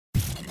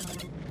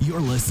You're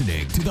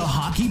listening to the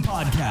Hockey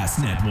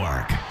Podcast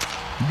Network.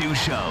 New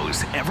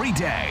shows every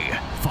day.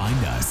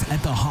 Find us at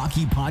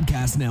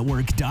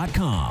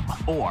thehockeypodcastnetwork.com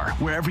or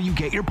wherever you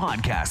get your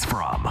podcasts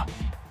from.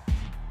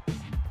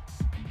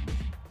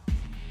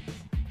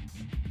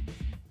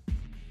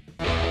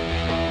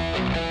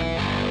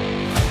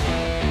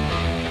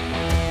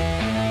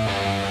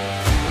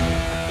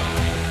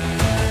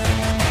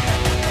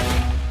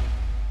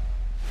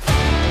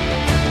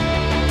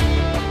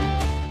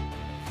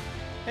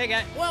 Hey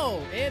guys,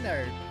 whoa, and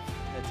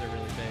that's a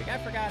really big. I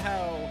forgot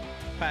how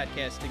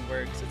podcasting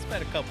works. It's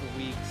been a couple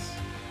weeks.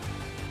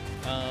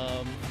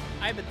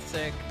 I've been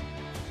sick,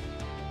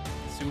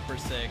 super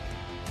sick.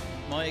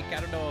 Mike, I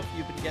don't know if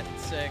you've been getting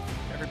sick.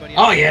 Everybody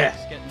else is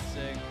getting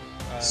sick.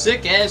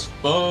 Sick as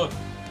fuck.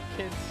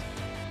 Kids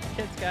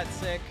got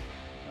sick.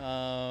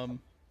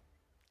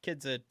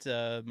 Kids at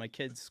my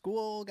kid's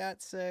school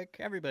got sick.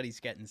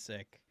 Everybody's getting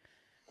sick,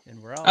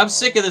 and we're all. I'm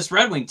sick of this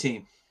Red Wing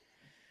team.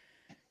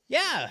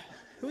 Yeah.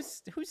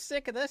 Who's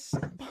sick of this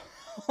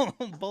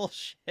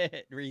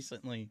bullshit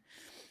recently?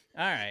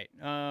 All right.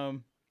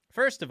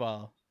 First of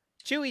all,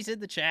 Chewy's in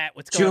the chat.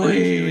 What's going on,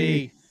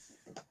 Chewy?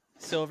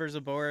 Silver's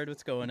aboard.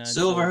 What's going on,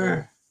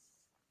 Silver?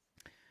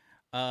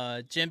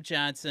 Jim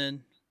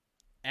Johnson.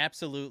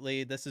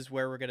 Absolutely. This is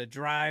where we're going to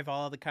drive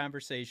all the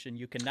conversation.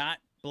 You cannot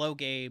blow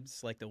games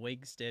like the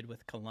Wings did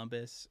with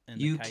Columbus.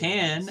 And you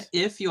can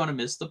if you want to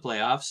miss the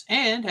playoffs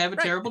and have a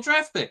terrible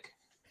draft pick.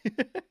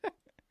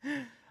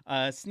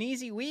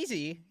 Sneezy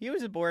Wheezy, he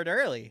was aboard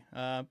early.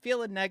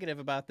 Feeling negative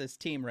about this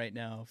team right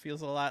now.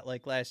 Feels a lot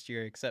like last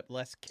year, except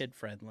less kid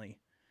friendly.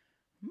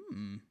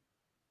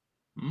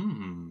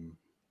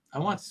 I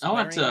want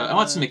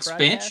some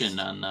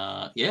expansion on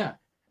I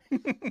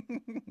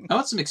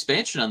want some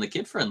expansion on the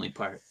kid friendly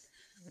part.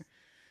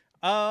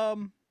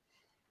 Matt,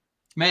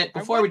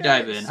 before we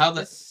dive in,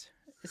 is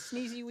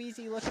Sneezy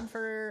Wheezy looking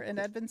for an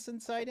Edvinsson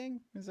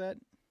sighting? Is that?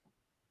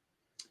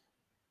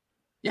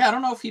 Yeah, I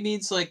don't know if he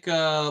needs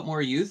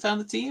more youth on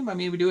the team. I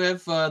mean, we do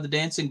have the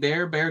Dancing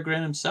Bear, Bear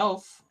Grylls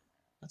himself.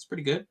 That's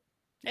pretty good.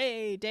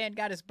 Hey, Dan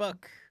got his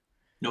book.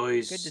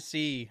 Nice. Good to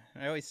see.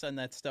 I always send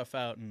that stuff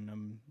out, and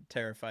I'm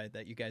terrified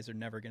that you guys are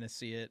never going to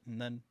see it,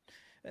 and then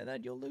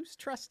you'll lose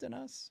trust in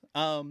us.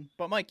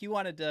 But Mike, you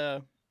were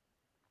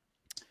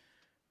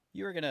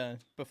gonna,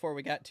 before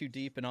we got too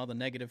deep in all the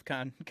negative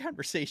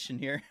conversation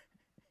here.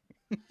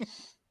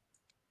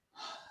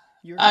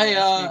 You were gonna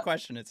ask me a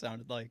question. It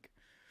sounded like.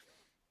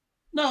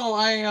 No,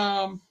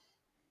 I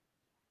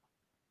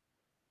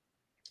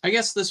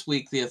guess this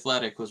week The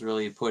Athletic was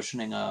really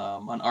pushing an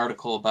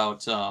article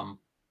about the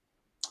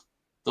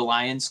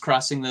Lions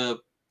crossing the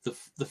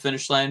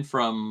finish line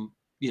from,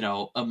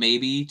 a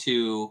maybe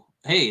to,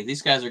 hey,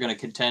 these guys are going to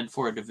contend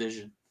for a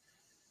division.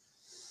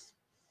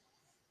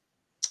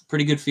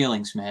 Pretty good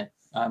feelings, Matt.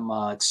 I'm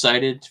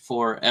excited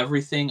for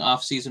everything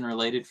offseason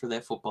related for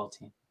that football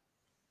team.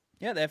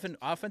 Yeah, they have an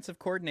offensive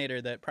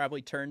coordinator that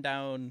probably turned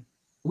down.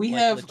 We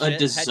have a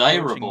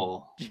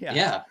desirable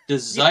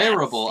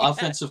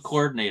offensive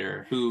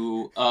coordinator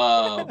who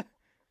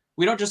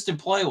we don't just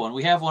employ one.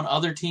 We have one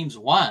other teams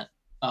want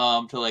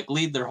to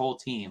lead their whole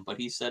team. But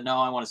he said, no,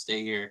 I want to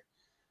stay here.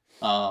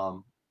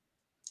 The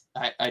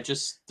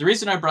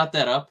reason I brought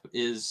that up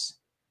is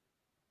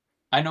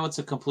I know it's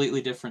a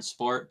completely different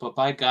sport, but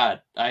by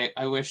God,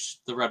 I wish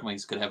the Red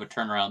Wings could have a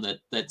turnaround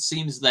that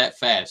seems that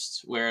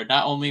fast, where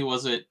not only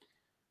was it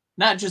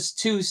not just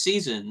 2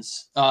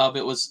 seasons,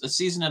 it was a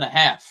season and a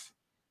half.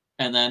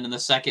 And then in the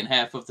second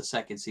half of the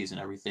second season,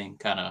 everything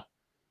kind of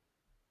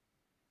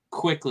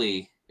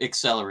quickly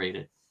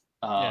accelerated.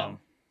 I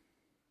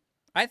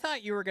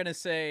thought you were going to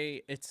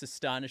say it's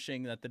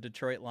astonishing that the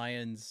Detroit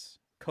Lions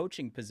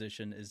coaching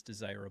position is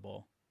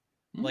desirable.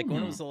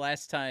 When was the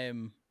last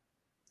time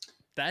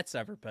that's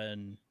ever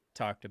been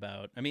talked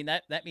about? I mean,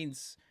 that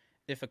means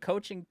if a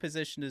coaching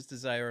position is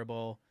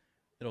desirable,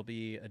 it'll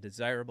be a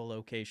desirable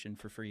location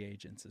for free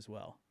agents as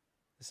well.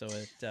 So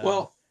it's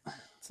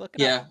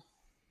looking up.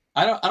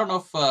 I don't know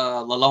if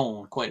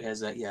Lalonde quite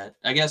has that yet.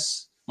 I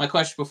guess my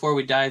question before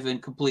we dive in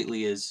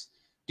completely is,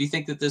 do you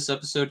think that this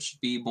episode should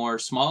be more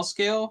small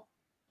scale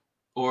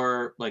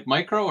or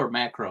micro or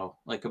macro,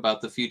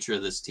 about the future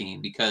of this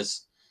team?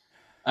 Because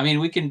I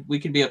mean, we can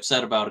be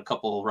upset about a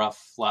couple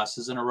rough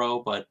losses in a row,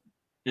 but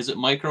is it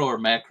micro or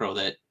macro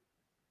that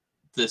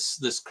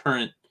this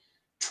current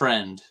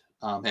trend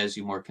has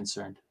you more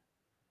concerned?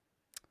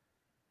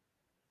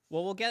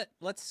 Well,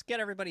 let's get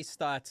everybody's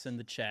thoughts in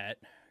the chat,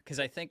 because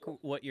I think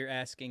what you're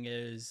asking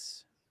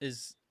is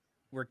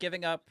we're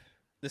giving up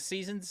the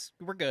seasons.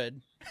 We're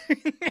good,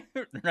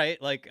 right?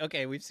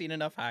 Okay, we've seen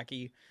enough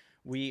hockey.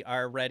 We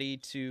are ready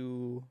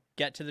to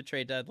get to the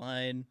trade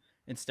deadline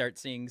and start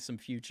seeing some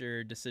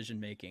future decision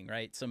making,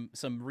 right? Some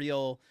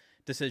real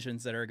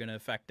decisions that are going to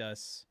affect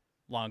us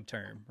long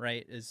term,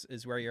 right?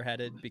 Is where you're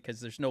headed,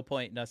 because there's no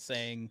point in us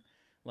saying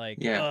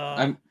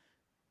I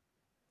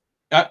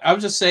would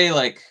just say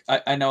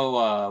I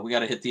know we got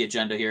to hit the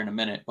agenda here in a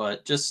minute,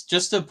 but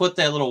just to put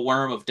that little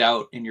worm of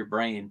doubt in your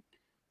brain,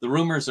 the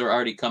rumors are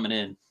already coming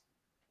in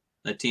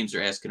that teams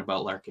are asking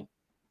about Larkin.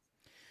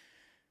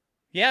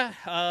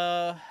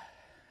 Yeah,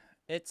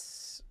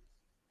 it's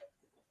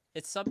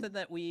something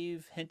that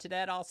we've hinted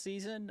at all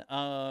season.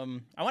 I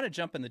want to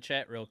jump in the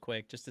chat real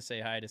quick just to say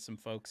hi to some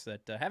folks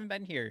that haven't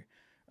been here,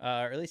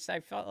 or at least I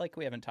felt like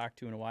we haven't talked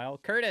to in a while.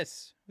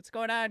 Curtis, what's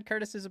going on?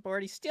 Curtis is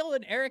aboard. He's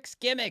stealing Eric's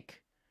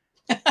gimmick.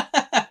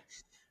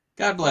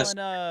 God bless.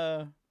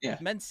 Calling Yeah.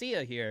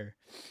 Mencia here.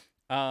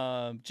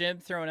 Jim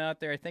throwing out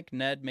there. I think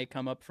Ned may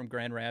come up from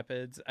Grand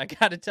Rapids. I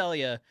got to tell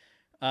you,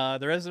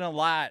 there isn't a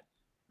lot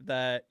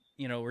that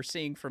we're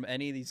seeing from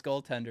any of these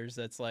goaltenders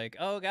that's like,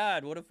 oh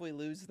God, what if we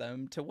lose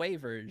them to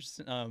waivers?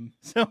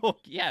 So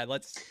yeah,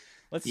 let's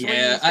swing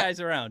these guys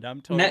around. I'm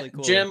totally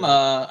cool. Jim, with it.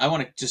 I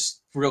want to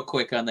just real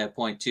quick on that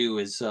point too.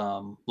 Is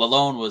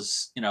Lalone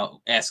was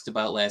asked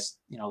about last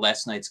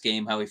night's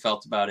game, how he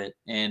felt about it,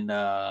 and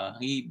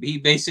he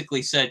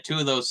basically said two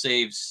of those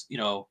saves,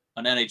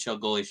 an NHL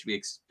goalie should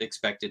be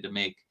expected to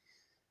make.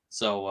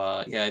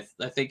 So yeah,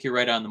 I think you're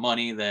right on the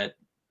money. That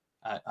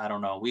I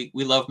don't know. We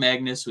love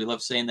Magnus. We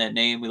love saying that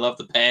name. We love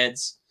the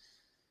pads.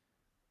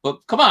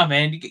 But come on,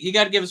 man, you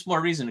got to give us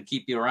more reason to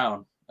keep you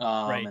around.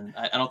 Right. And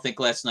I don't think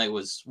last night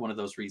was one of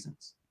those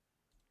reasons.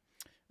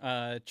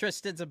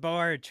 Tristan's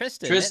aboard.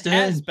 Tristan, it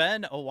has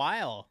been a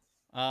while.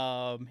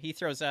 He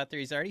throws out there.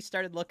 He's already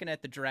started looking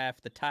at the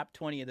draft. The top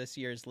 20 of this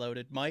year is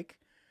loaded. Mike,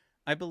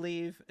 I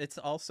believe it's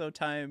also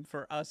time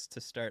for us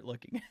to start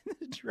looking at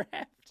the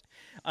draft.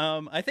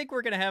 I think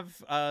we're gonna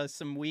have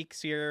some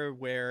weeks here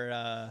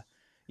where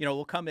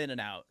we'll come in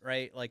and out,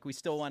 right? Like we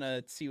still want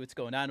to see what's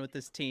going on with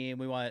this team.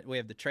 We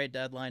have the trade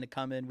deadline to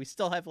come in. We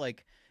still have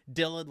like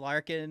Dylan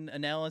Larkin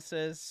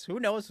analysis.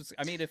 Who knows?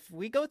 I mean, if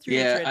we go through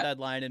the trade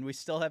deadline and we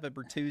still have a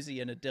Bertuzzi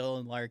and a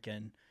Dylan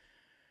Larkin.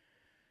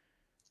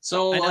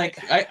 So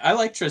I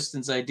like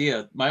Tristan's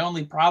idea. My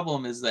only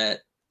problem is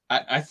that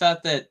I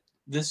thought that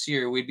this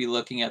year we'd be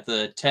looking at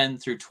the 10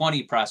 through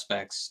 20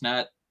 prospects,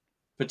 not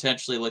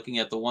potentially looking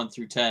at the 1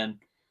 through 10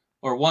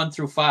 or 1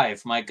 through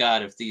 5. My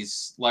God, if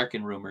these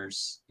Larkin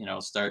rumors,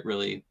 start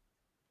really,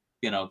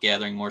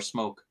 gathering more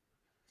smoke.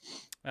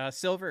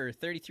 Silver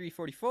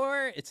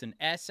 3344. It's an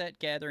asset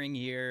gathering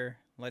year.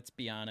 Let's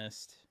be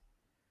honest.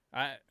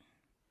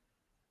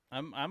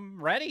 I'm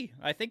ready.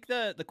 I think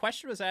the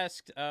question was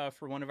asked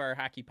for one of our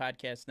Hockey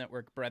Podcast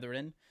Network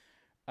brethren.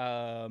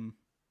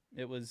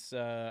 It was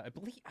I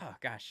believe. Oh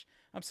gosh,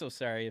 I'm so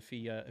sorry if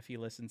he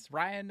listens.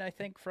 Ryan, I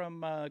think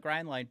from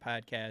Grindline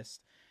Podcast,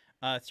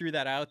 threw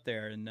that out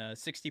there, and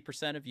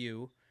 60% of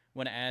you,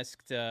 when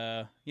asked,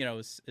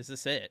 is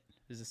this it?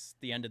 Is this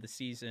the end of the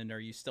season? Or are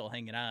you still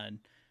hanging on?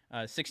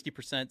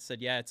 60%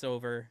 said, yeah, it's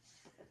over.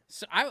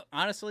 So I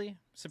honestly,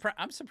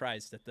 I'm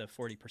surprised at the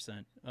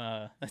 40%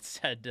 that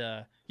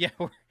said, yeah,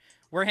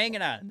 we're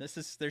hanging on.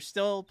 There's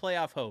still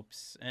playoff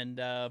hopes. And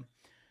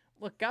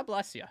look, God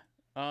bless you.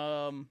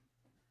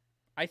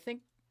 I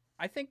think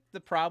the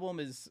problem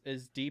is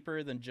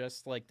deeper than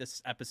just like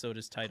this episode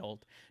is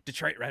titled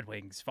Detroit Red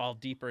Wings Fall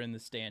Deeper in the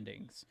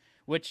Standings,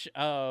 which,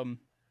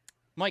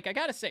 Mike, I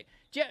gotta say,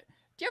 do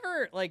you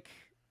ever like,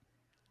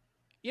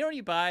 when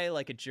you buy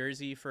like a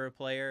jersey for a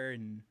player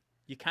and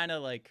you kind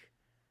of like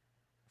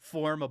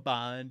form a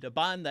bond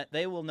that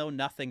they will know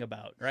nothing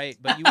about, right?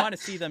 But you want to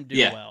see them do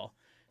well.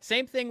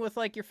 Same thing with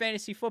like your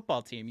fantasy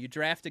football team. You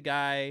draft a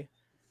guy,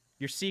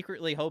 you're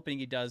secretly hoping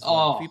he does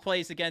well. If he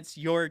plays against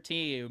your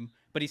team,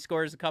 but he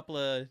scores a couple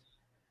of,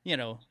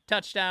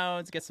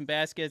 touchdowns, gets some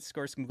baskets,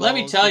 scores some goals. Let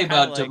me tell you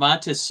about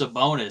Domantas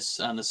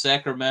Sabonis on the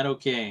Sacramento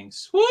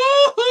Kings.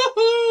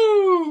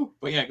 Woo-hoo-hoo!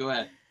 But yeah, go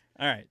ahead.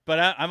 All right, but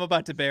I'm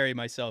about to bury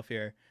myself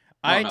here.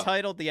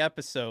 Titled the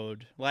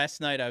episode last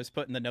night. I was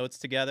putting the notes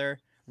together.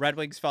 Red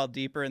Wings fall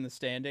deeper in the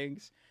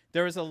standings.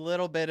 There was a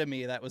little bit of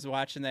me that was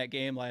watching that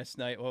game last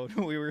night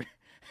when we were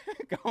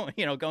going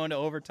to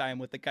overtime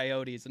with the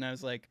Coyotes, and I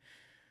was like,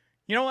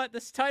 you know what?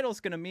 This title's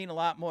going to mean a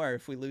lot more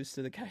if we lose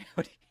to the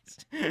Coyotes.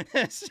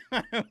 So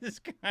I was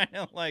kind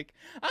of like,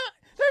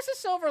 there's a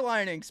silver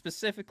lining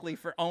specifically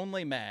for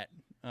only Matt.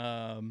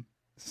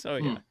 So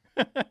yeah.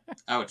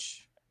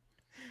 Ouch.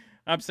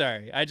 I'm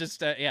sorry. I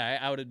just I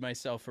outed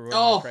myself for where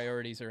my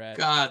priorities are at.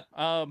 God.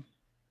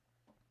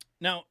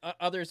 Now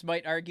others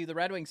might argue the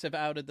Red Wings have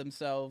outed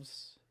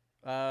themselves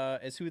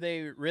as who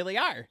they really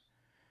are.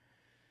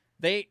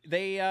 They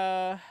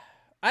I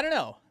don't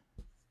know.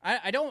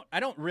 I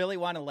don't really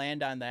want to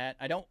land on that.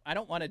 I don't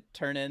want to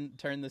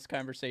turn this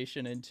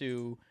conversation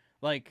into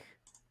like,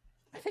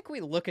 I think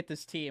we look at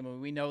this team and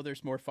we know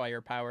there's more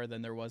firepower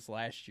than there was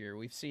last year.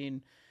 We've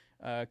seen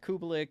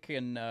Kubalik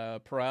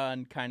and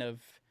Perron kind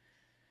of,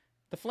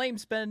 the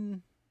flame's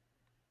been,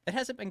 it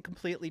hasn't been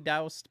completely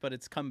doused, but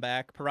it's come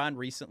back. Perron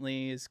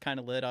recently is kind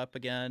of lit up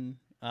again.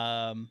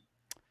 But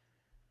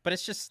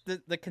it's just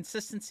the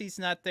consistency's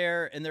not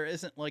there, and there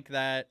isn't like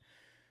that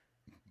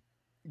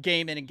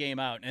game in and game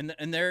out. And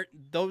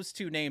those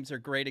two names are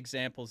great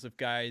examples of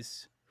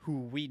guys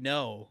who we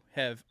know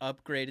have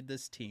upgraded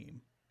this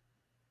team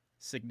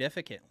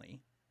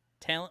significantly,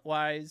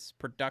 talent-wise,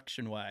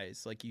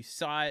 production-wise. Like you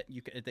saw it,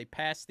 they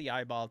passed the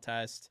eyeball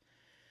test.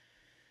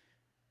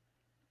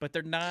 But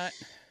they're not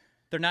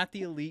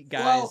the elite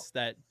guys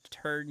that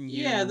turn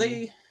you. Yeah,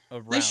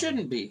 around. They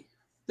shouldn't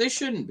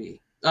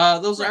be.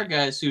 Those are Right.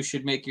 guys who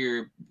should make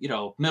your,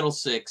 middle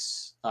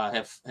six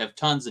have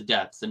tons of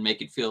depth and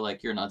make it feel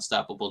like you're an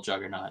unstoppable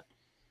juggernaut.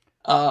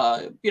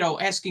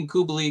 Asking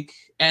Kubalik,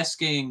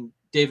 asking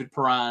David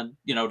Perron,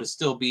 to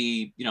still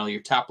be,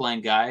 your top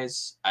line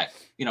guys.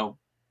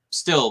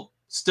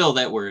 Still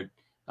that word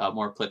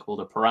more applicable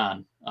to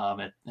Perron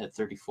at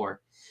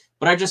 34.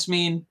 But I just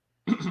mean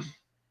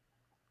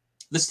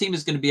this team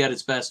is going to be at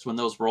its best when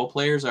those role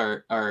players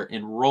are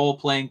in role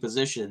playing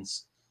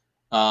positions.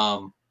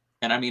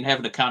 And I mean,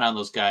 having to count on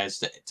those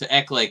guys to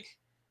act like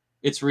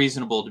it's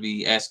reasonable to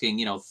be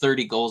asking,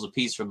 30 goals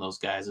apiece from those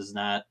guys is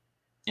not,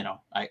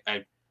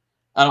 I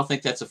don't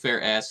think that's a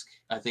fair ask.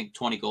 I think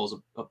 20 goals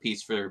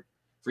apiece for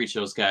each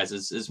of those guys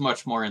is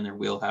much more in their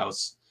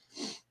wheelhouse.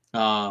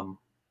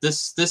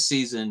 This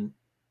season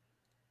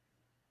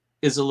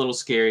is a little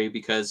scary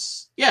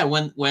because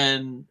when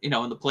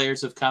the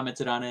players have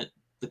commented on it,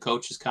 the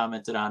coach has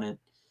commented on it.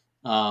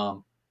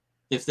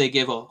 If they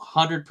give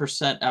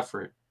 100%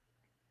 effort,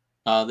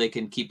 they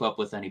can keep up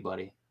with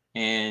anybody.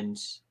 And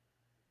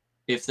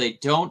if they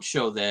don't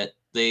show that,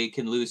 they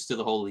can lose to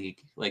the whole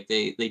league. Like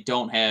they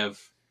don't have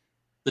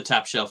the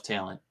top shelf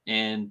talent.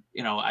 And,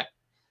 I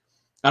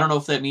don't know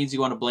if that means you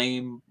want to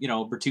blame,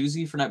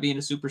 Bertuzzi for not being a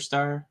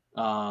superstar.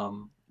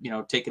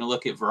 Taking a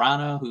look at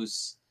Verana,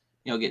 who's,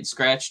 getting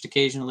scratched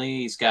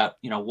occasionally. He's got,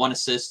 1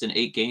 assist in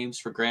 8 games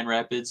for Grand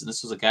Rapids. And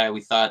this was a guy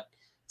we thought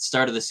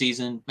start of the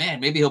season, man,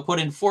 maybe he'll put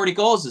in 40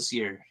 goals this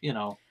year,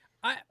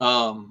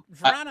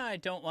 Verana, I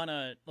don't want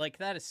to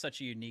that is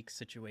such a unique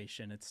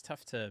situation. It's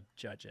tough to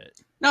judge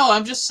it. No,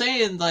 I'm just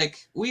saying,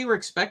 we were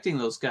expecting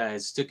those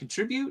guys to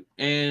contribute,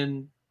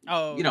 and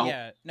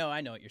yeah, no,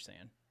 I know what you're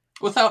saying.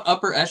 Without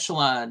upper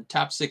echelon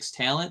top 6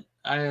 talent,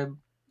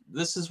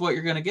 this is what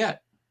you're gonna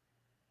get.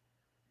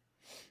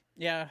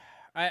 Yeah,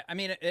 I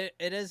mean, it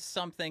is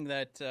something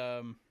that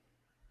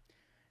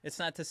it's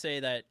not to say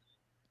that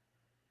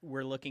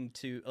we're looking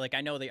to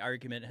I know the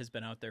argument has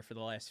been out there for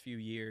the last few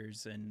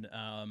years, and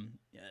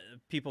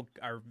people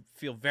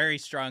feel very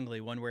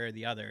strongly one way or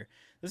the other.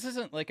 This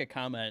isn't a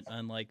comment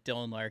on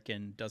Dylan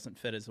Larkin doesn't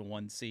fit as a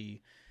 1C.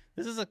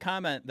 This is a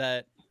comment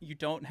that you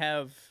don't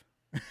have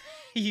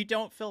you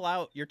don't fill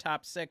out your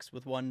top 6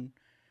 with one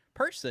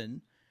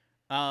person.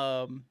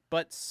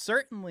 But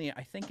certainly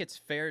I think it's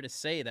fair to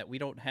say that we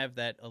don't have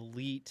that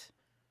elite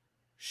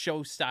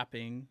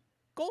show-stopping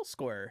goal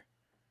scorer.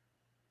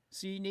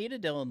 So you need a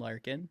Dylan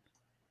Larkin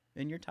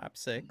in your top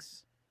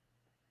 6,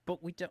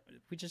 but we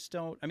just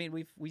don't. I mean,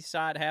 we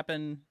saw it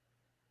happen.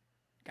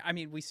 I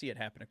mean, we see it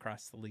happen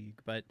across the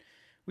league, but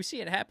we see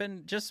it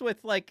happen just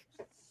with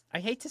I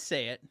hate to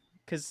say it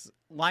because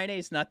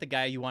Laine's not the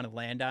guy you want to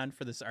land on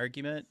for this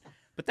argument,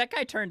 but that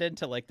guy turned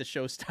into the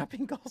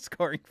show-stopping goal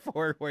scoring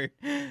forward,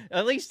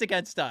 at least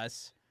against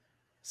us.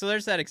 So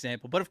there's that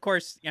example. But of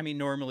course, I mean,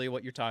 normally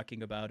what you're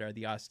talking about are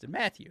the Austin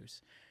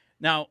Matthews.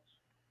 Now,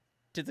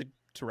 did the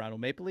Toronto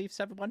Maple Leafs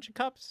have a bunch of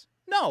cups?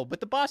 No, but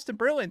the Boston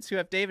Bruins, who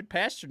have David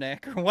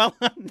Pastrnak, are well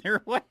on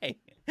their way,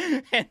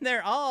 and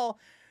they're all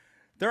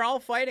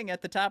fighting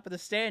at the top of the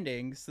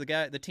standings.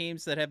 The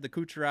teams that have the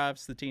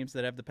Kucherovs, the teams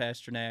that have the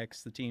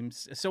Pasternaks, the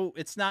teams. So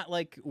it's not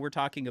like we're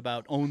talking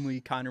about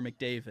only Connor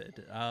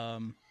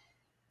McDavid,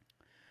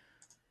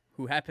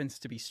 who happens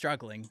to be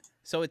struggling.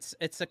 So it's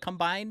a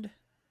combined,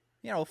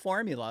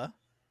 formula.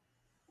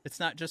 It's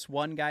not just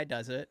one guy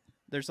does it.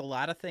 There's a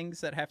lot of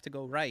things that have to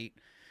go right.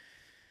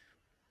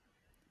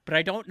 But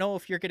I don't know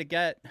if you're going to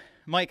get...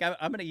 Mike, I'm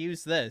going to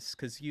use this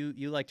because you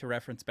like to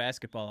reference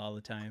basketball all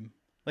the time.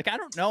 I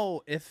don't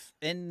know if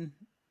in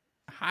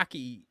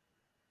hockey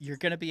you're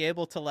going to be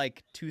able to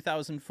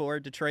 2004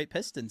 Detroit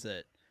Pistons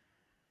it.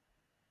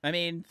 I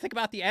mean, think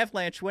about the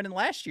Avalanche winning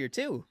last year,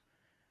 too.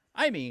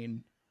 I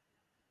mean,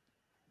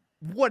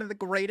 one of the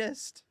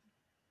greatest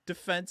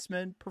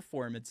defenseman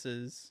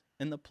performances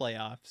in the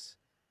playoffs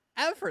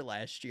ever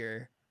last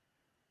year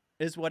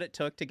is what it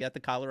took to get the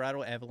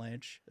Colorado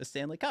Avalanche a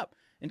Stanley Cup.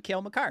 And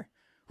Cale Makar,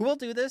 who will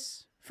do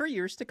this for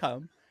years to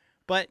come,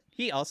 but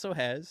he also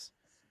has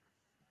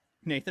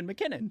Nathan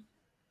MacKinnon,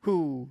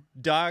 who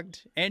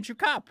dogged Andrew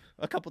Kopp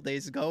a couple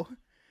days ago,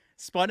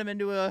 spun him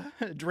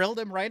drilled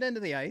him right into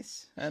the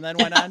ice, and then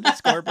went on to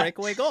score a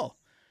breakaway goal.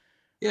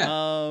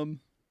 Yeah.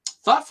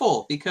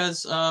 Thoughtful,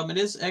 because it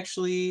is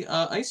actually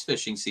ice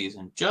fishing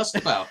season, just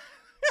about.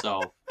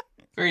 So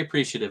very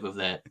appreciative of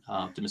that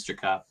to Mr.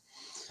 Kopp.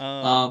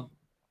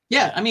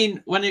 Yeah, I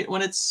mean, when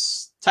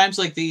it's times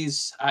like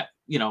these,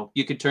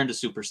 you could turn to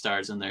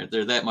superstars, and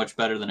they're that much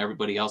better than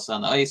everybody else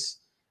on the ice.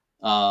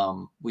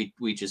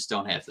 We just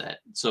don't have that.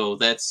 So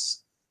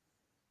that's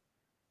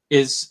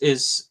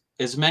is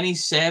as many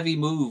savvy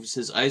moves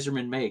as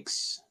Yzerman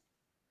makes.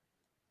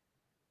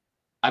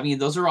 I mean,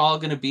 those are all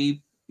going to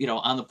be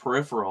on the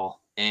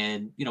peripheral,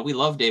 and we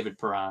love David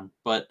Perron,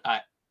 but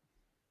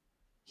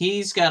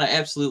he's got to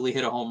absolutely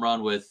hit a home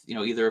run with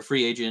either a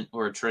free agent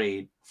or a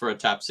trade for a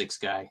top 6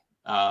 guy.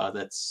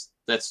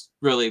 That's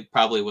really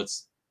probably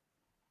what's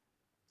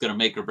going to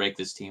make or break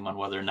this team on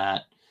whether or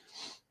not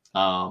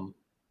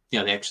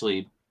they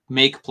actually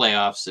make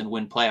playoffs and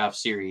win playoff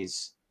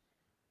series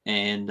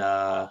and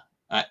I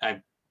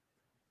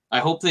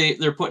hope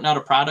they're putting out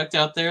a product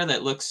out there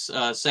that looks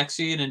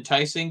sexy and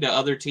enticing to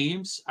other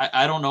teams.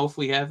 I don't know if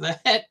we have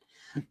that.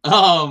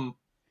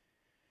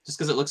 Just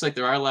because it looks like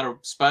there are a lot of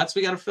spots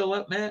we got to fill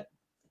up, Matt.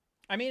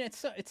 I mean,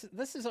 it's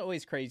this is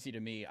always crazy to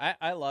me.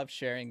 I love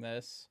sharing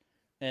this,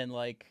 and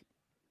like,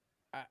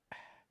 I,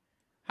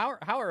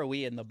 how are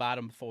we in the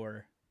bottom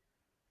 4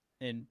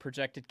 in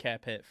projected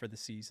cap hit for the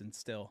season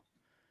still?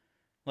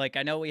 Like,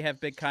 I know we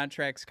have big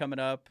contracts coming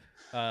up.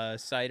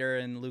 Sider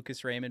and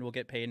Lucas Raymond will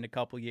get paid in a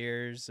couple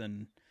years,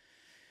 and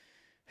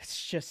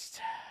it's just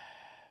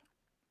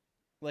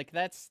like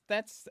that's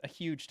a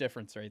huge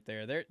difference right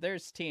there.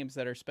 There's teams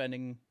that are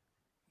spending,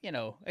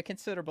 a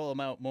considerable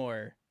amount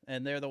more,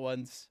 and they're the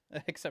ones,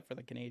 except for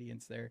the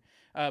Canadians there,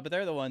 but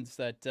they're the ones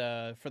that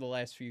for the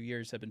last few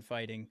years have been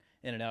fighting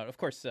in and out. Of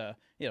course,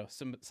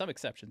 some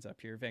exceptions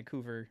up here.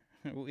 Vancouver,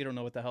 we don't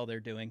know what the hell they're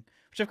doing,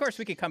 which of course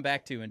we could come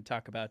back to and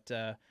talk about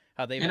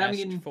how they've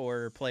asked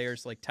for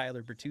players like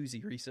Tyler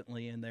Bertuzzi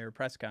recently in their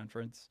press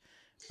conference.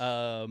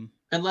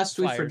 Unless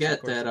we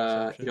forget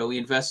that we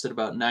invested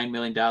about $9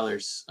 million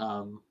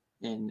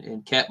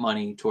in cap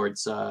money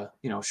towards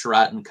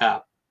Sherratt and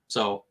Kopp,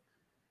 so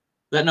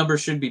that number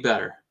should be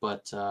better.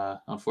 But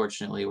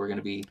unfortunately, we're going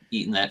to be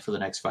eating that for the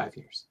next 5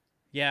 years.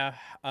 Yeah,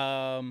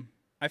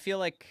 I feel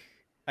like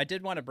I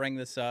did want to bring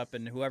this up,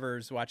 and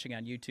whoever's watching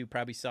on YouTube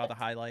probably saw the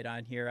highlight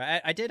on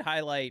here. I did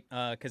highlight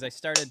because I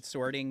started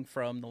sorting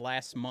from the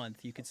last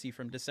month. You could see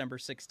from December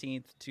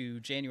 16th to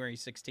January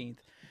 16th.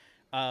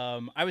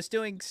 I was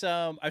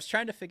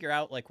trying to figure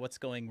out like what's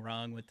going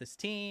wrong with this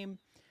team,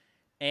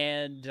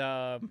 and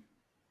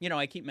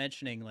I keep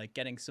mentioning like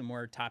getting some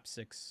more top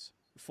 6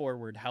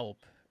 forward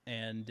help,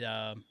 and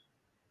I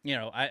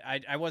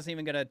wasn't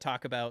even going to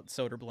talk about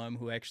Soderblom,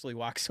 who actually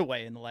walks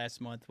away in the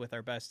last month with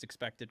our best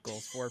expected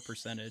goals for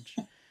percentage.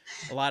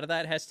 A lot of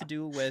that has to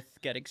do with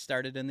getting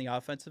started in the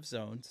offensive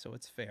zone, so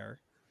it's fair.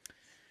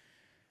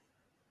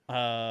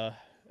 I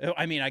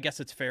mean, I guess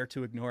it's fair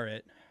to ignore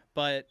it,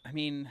 but I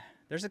mean,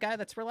 there's a guy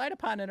that's relied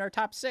upon in our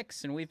top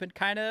 6, and we've been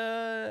kind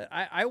of,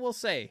 I will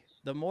say,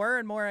 the more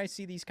and more I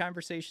see these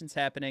conversations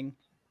happening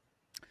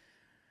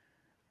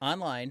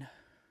online,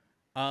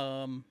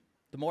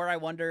 the more I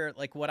wonder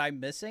like what I'm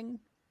missing.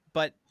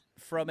 But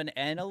from an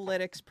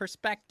analytics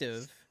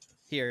perspective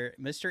here,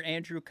 Mr.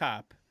 Andrew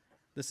Kopp,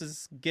 this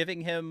is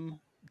giving him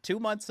 2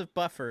 months of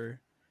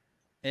buffer.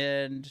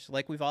 And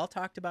like we've all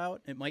talked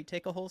about, it might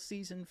take a whole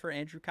season for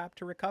Andrew Kopp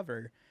to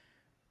recover.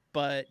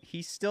 But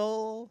he's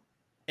still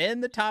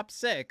in the top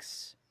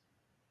 6.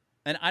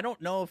 And I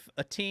don't know if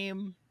a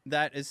team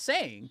that is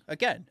saying,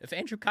 again, if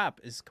Andrew Kopp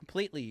is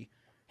completely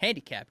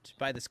handicapped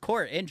by this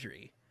core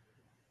injury,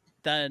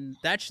 then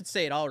that should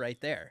say it all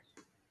right there,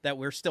 that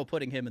we're still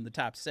putting him in the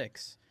top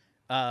 6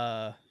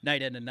 night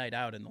in and night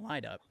out in the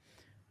lineup.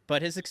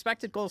 But his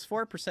expected goals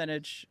for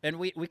percentage, and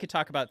we could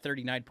talk about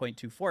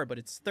 39.24, but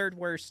it's 3rd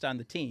worst on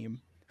the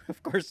team.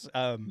 Of course,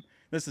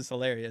 this is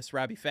hilarious.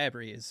 Robbie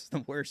Fabry is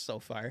the worst so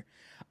far.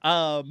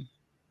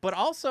 But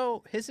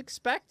also his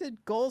expected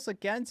goals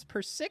against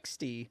per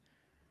 60.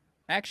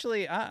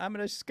 Actually, I'm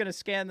just going to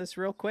scan this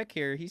real quick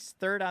here. He's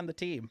 3rd on the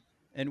team,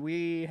 and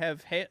we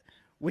have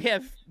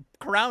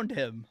crowned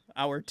him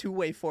our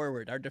 2-way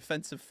forward, our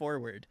defensive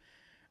forward.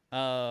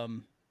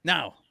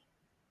 Now,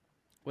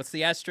 what's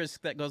the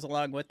asterisk that goes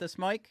along with this,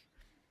 Mike?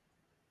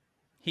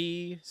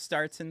 He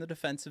starts in the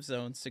defensive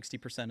zone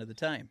 60% of the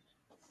time.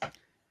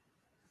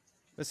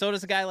 But so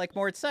does a guy like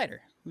Moritz Seider,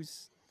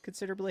 who's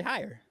considerably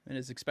higher in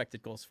his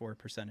expected goals for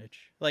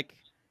percentage. Like,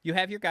 you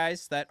have your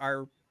guys that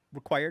are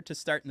required to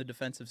start in the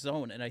defensive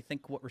zone, and I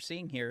think what we're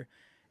seeing here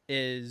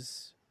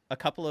is a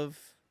couple of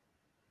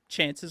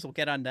chances will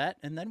get on net,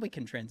 and then we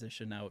can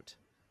transition out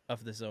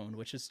of the zone,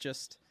 which is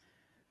just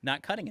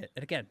not cutting it.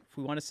 And again, if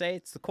we want to say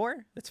it's the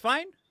core, that's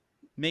fine.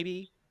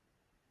 Maybe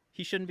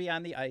he shouldn't be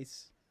on the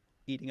ice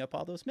eating up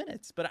all those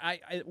minutes. But I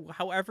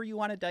however you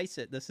want to dice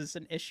it, this is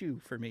an issue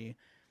for me,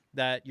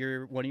 that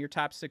you're one of your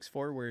top 6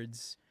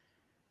 forwards.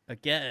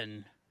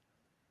 Again,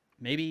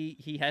 maybe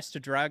he has to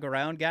drag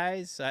around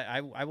guys.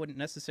 I wouldn't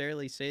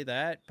necessarily say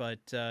that,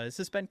 but this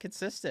has been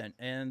consistent.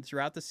 And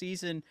throughout the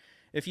season,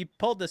 if you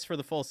pulled this for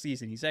the full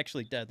season, he's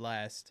actually dead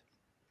last.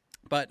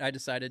 But I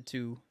decided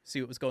to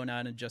see what was going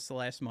on in just the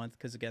last month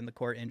because, again, the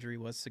core injury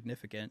was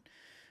significant.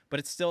 But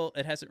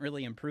it hasn't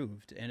really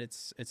improved. And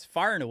it's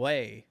far and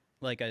away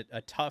like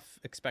a tough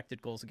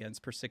expected goals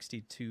against per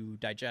 60 to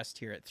digest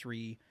here at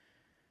 3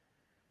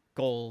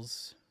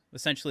 goals.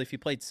 Essentially, if he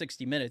played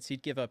 60 minutes,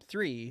 he'd give up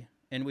 3.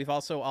 And we've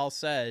also all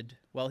said,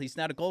 well, he's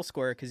not a goal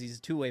scorer because he's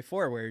a 2-way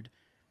forward.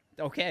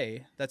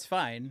 Okay, that's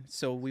fine.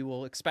 So we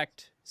will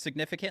expect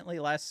significantly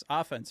less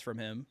offense from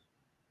him,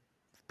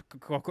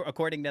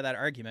 according to that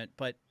argument.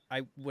 But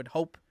I would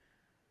hope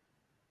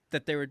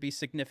that there would be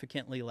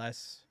significantly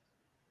less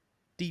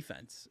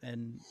defense.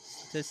 And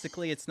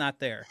statistically, it's not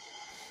there.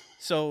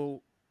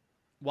 So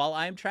while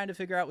I'm trying to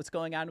figure out what's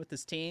going on with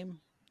this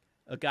team,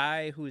 a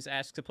guy who is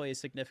asked to play a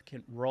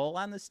significant role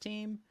on this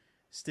team,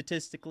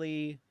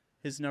 statistically,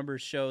 his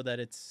numbers show that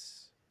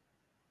it's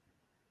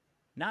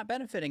not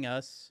benefiting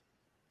us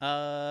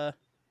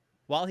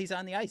while he's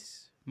on the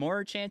ice.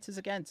 More chances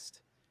against.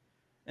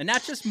 And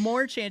not just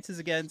more chances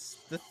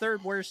against, the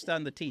third worst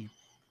on the team.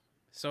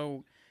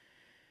 So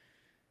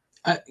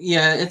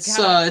yeah, I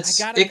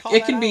gotta call it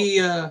that can out. be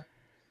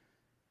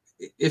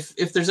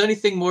if there's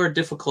anything more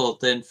difficult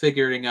than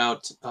figuring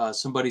out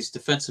somebody's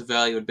defensive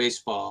value in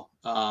baseball,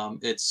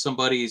 it's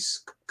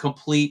somebody's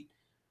complete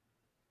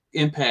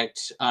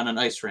impact on an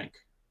ice rink.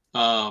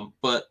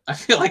 But I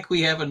feel like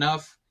we have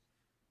enough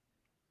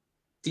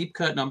deep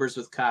cut numbers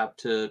with Cobb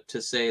to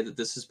say that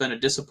this has been a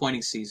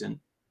disappointing season.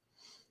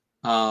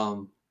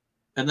 And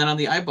then on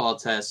the eyeball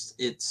test,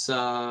 it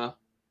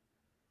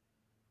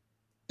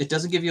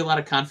doesn't give you a lot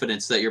of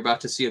confidence that you're about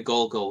to see a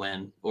goal go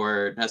in,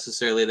 or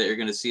necessarily that you're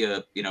going to see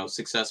a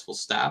successful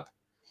stop.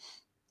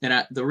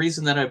 And the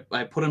reason that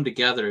I put them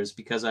together is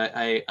because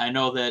I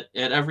know that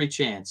at every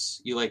chance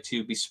you like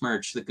to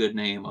besmirch the good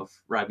name of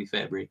Robbie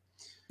Fabry,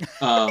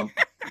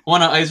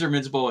 one of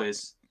Yzerman's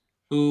boys,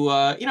 who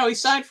he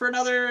signed for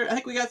another. I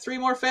think we got 3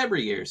 more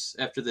Fabry years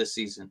after this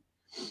season.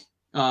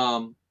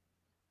 And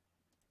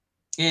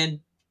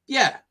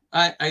yeah,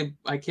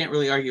 I can't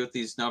really argue with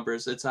these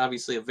numbers. It's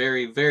obviously a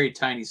very, very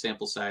tiny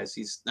sample size.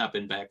 He's not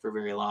been back for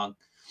very long.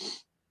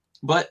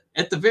 But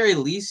at the very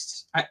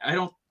least,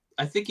 I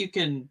think you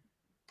can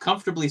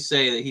comfortably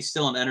say that he's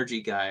still an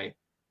energy guy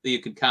that you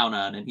can count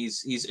on, and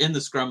he's in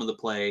the scrum of the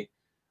play.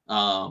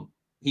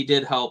 He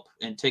did help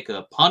and take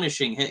a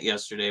punishing hit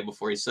yesterday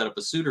before he set up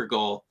a Suter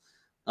goal.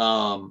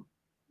 I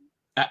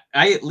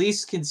at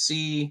least can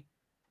see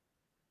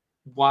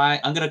why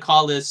I'm going to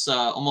call this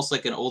almost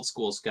like an old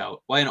school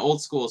scout. Why an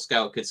old school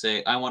scout could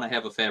say, I want to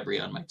have a Fabry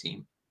on my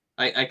team.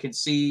 I can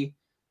see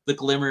the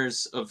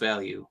glimmers of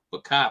value,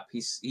 but Copp,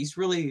 he's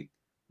really,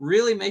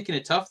 really making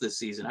it tough this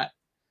season.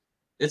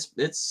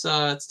 It's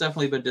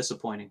definitely been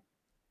disappointing.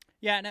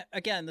 Yeah, and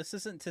again, this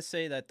isn't to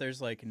say that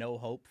there's like no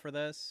hope for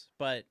this,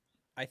 but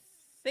I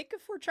think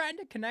if we're trying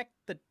to connect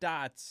the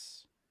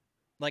dots,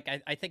 like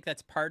I think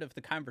that's part of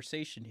the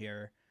conversation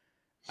here.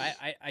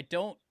 I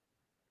don't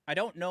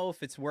know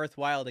if it's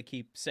worthwhile to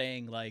keep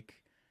saying like,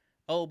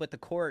 oh, but the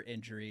core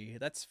injury.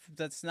 That's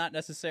not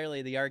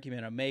necessarily the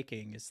argument I'm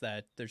making. Is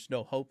that there's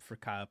no hope for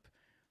Copp.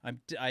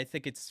 I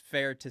think it's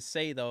fair to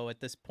say though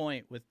at this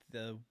point with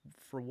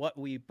for what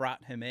we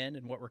brought him in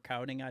and what we're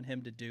counting on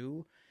him to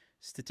do,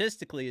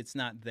 statistically it's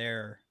not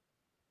there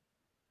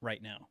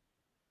right now,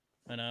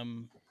 and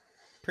I'm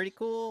pretty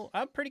cool.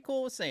 I'm pretty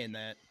cool with saying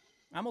that.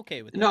 I'm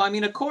okay with that. No, I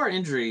mean a core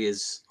injury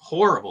is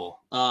horrible.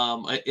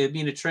 I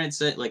mean it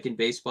transcends, like in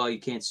baseball you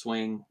can't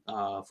swing,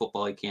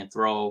 football you can't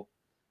throw.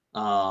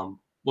 One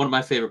of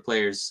my favorite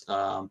players,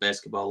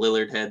 basketball,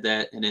 Lillard, had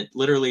that, and it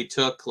literally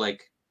took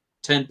like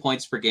 10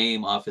 points per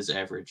game off his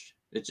average.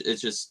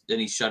 It's just, and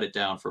he shut it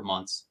down for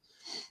months.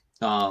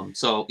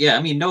 So yeah,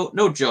 I mean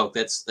no joke.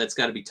 That's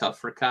got to be tough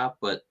for Copp,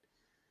 but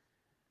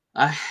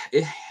I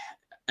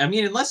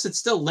mean, unless it's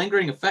still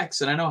lingering effects,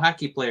 and I know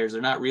hockey players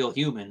are not real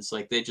humans,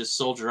 like they just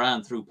soldier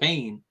on through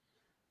pain.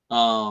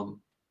 I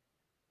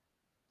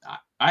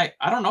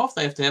don't know if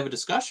they have to have a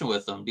discussion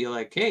with them, be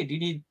like, hey, do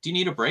you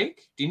need a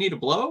break? Do you need a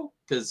blow?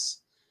 Because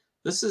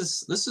this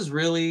is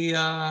really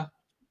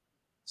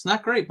it's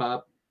not great,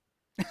 Bob.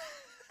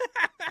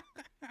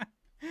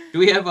 Do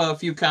we have a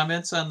few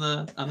comments on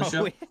the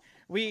show?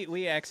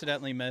 We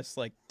accidentally missed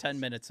like 10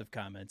 minutes of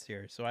comments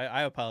here, so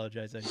I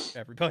apologize,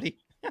 everybody.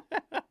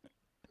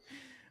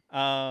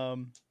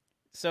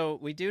 So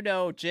we do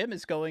know Jim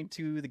is going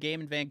to the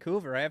game in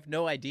Vancouver. I have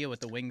no idea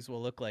what the Wings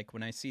will look like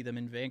when I see them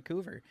in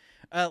Vancouver.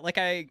 Like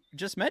I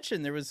just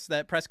mentioned, there was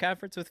that press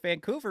conference with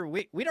Vancouver.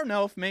 We don't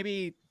know if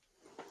maybe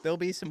there'll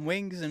be some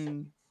Wings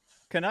and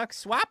Canucks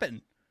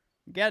swapping.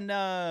 Again,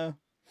 I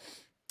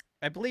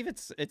believe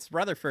it's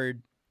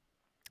Rutherford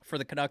for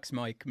the Canucks.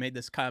 Mike made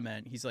this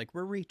comment. He's like,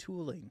 we're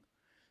retooling.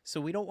 So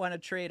we don't want to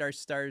trade our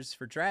stars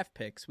for draft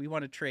picks. We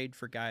want to trade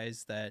for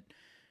guys that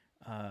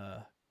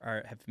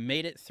have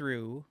made it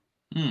through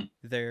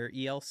their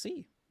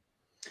ELC.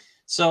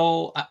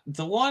 So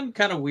the one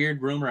kind of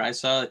weird rumor I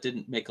saw that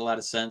didn't make a lot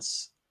of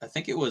sense, I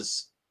think it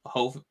was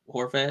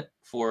Horvat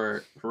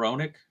for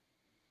Hronek.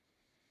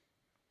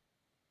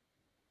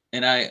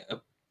 And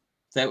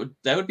that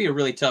would be a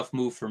really tough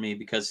move for me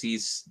because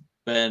he's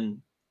been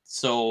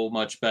so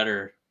much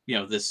better,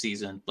 this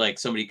season. Like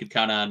somebody could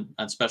count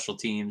on special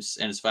teams,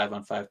 and his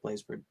 5-on-5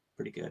 plays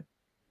pretty good.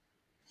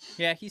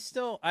 Yeah, he's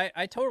still.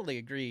 I totally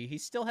agree. He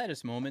still had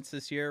his moments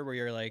this year where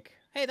you're like,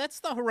 hey, that's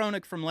the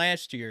Hronek from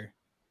last year.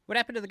 What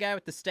happened to the guy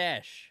with the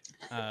stash?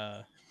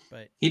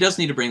 But he does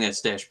need to bring that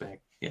stash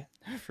back. Yeah,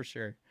 for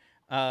sure.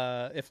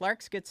 If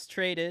Larks gets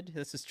traded,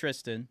 this is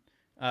Tristan.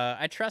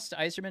 I trust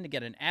Yzerman to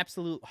get an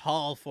absolute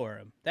haul for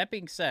him. That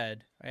being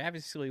said, I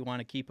obviously want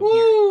to keep him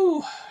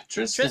here.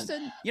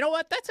 Tristan, you know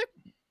what?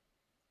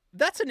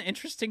 That's an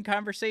interesting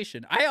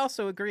conversation. I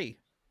also agree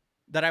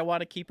that I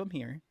want to keep him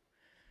here.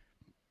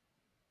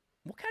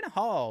 What kind of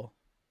haul?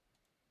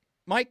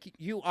 Mike,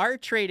 you are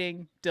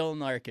trading Dylan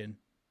Larkin.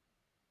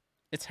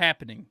 It's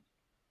happening.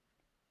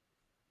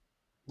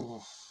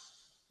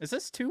 Is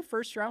this 2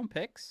 first-round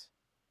picks?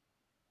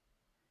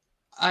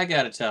 I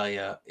gotta tell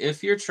you,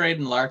 if you're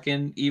trading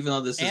Larkin, even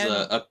though this is And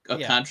a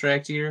yeah,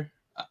 contract year,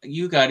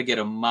 you got to get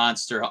a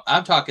monster.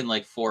 I'm talking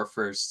like 4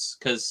 firsts,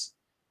 because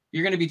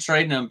you're going to be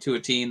trading him to a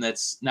team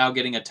that's now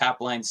getting a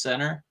top line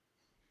center,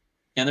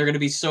 and they're going to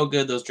be so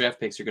good those draft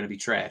picks are going to be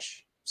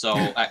trash. So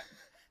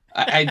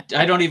I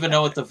don't even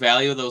know what the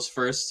value of those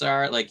firsts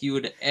are. Like, you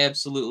would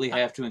absolutely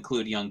have to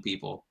include young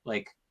people,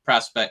 like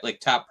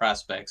top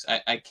prospects.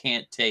 I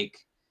can't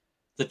take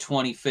the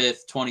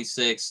 25th,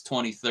 26th,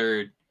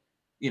 23rd,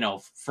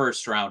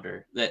 first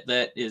rounder.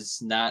 That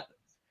is not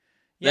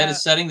that yeah,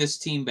 is setting this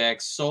team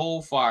back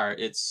so far.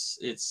 It's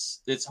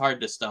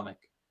hard to stomach.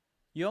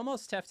 you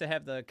almost have to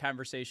have the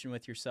conversation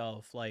with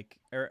yourself. Like,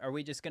 are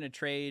we just gonna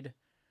trade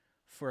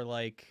for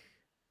like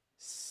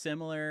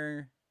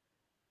similar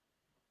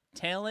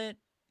talent?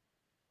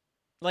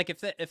 Like,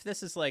 if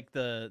this is like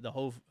the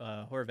whole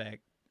Horvath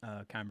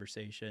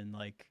conversation,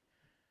 like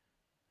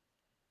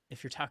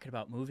if you're talking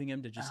about moving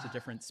him to just a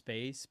different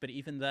space, but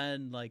even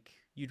then, like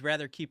you'd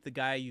rather keep the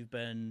guy you've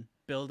been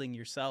building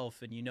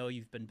yourself and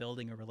you've been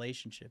building a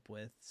relationship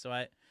with. So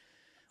I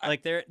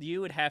like there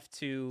you would have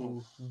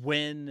to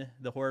win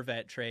the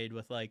Horvat trade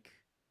with like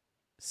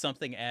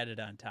something added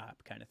on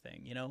top kind of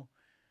thing, you know?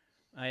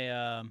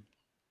 I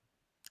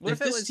If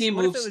this team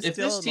what if it moves was if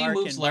this Dylan team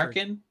moves Larkin for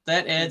Larkin,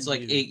 that adds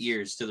Quinn like 8 Hughes?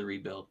 years to the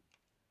rebuild.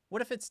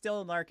 What if it's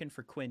Dylan Larkin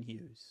for Quinn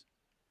Hughes?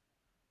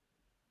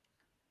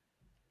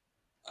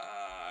 Uh,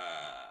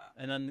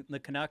 And then the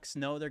Canucks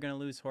know they're going to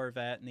lose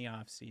Horvat in the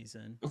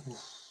offseason.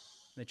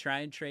 They try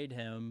and trade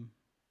him.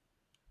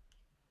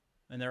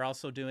 And they're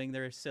also doing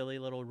their silly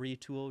little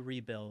retool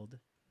rebuild.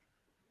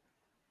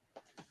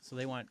 So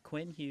they want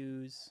Quinn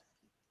Hughes.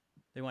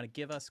 They want to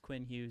give us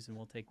Quinn Hughes, and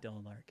we'll take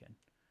Dylan Larkin.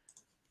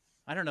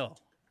 I don't know.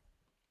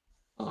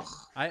 ugh,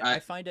 I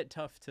find it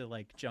tough to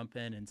like jump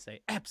in and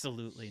say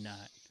absolutely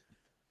not.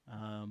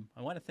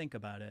 I want to think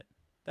about it.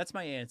 That's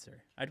my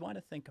answer. I'd want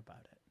to think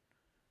about it.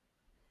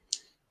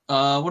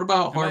 what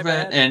about Am I Horvat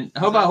bad? and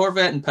how Is about that?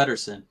 Horvat and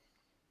Pedersen?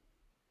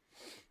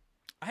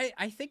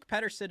 I think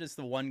Pedersen is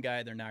the one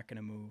guy they're not going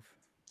to move.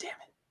 Damn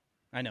it!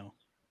 I know.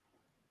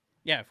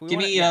 Yeah, if we Give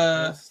want to, me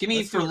yeah, give me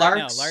let's do for it right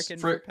now. Larks Larkin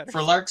for for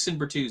Pedersen. Larks and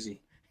Bertuzzi.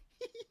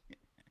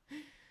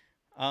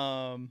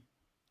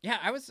 Yeah,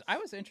 I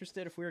was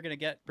interested if we were going to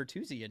get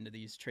Bertuzzi into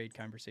these trade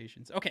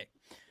conversations. Okay,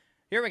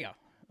 here we go.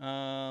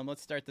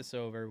 Let's start this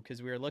over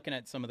because we were looking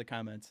at some of the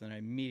comments and I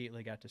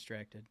immediately got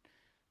distracted.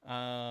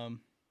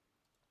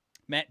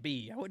 Matt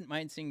B, I wouldn't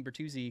mind seeing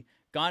Bertuzzi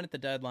gone at the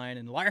deadline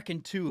and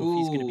Larkin too if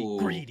he's going to be Ooh,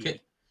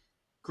 greedy.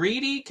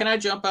 greedy. Can I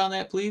jump on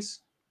that, please?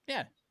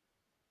 Yeah,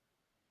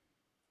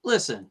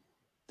 Listen,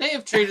 they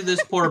have treated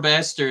this poor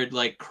bastard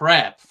like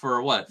crap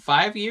for what,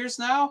 5 years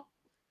now?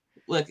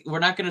 Look, we're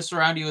not going to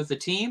surround you with a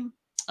team.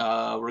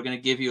 We're going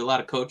to give you a lot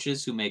of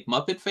coaches who make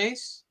Muppet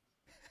face.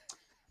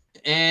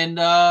 And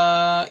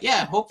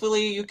yeah,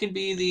 hopefully you can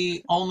be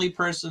the only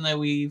person that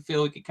we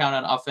feel we can count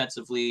on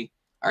offensively,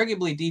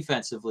 arguably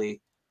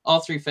defensively, all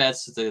 3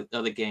 facets of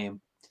the game.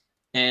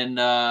 And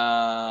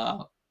yeah,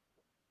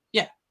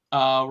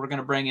 we're going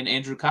to bring in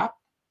Andrew Kopp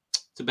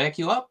to back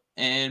you up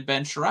and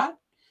Ben Sherrod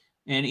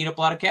and eat up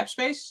a lot of cap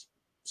space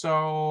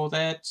so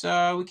that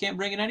we can't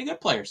bring in any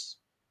good players.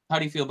 How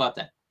do you feel about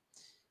that?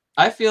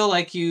 I feel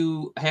like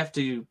you have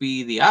to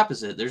be the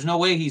opposite. There's no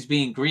way he's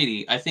being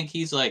greedy. I think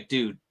he's like,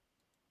 dude,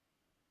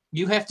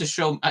 you have to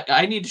show.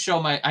 I need to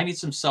show I need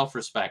some self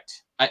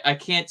respect. I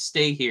can't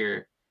stay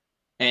here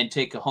and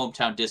take a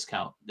hometown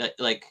discount. That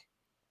like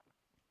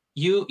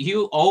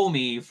you owe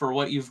me for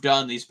what you've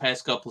done these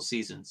past couple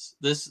seasons.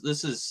 This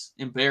is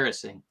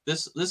embarrassing.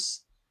 This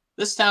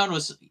town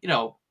was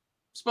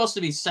supposed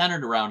to be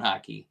centered around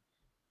hockey,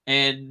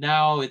 and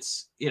now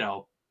it's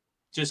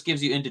just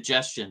gives you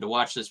indigestion to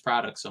watch this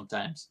product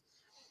sometimes.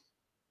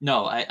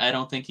 No, I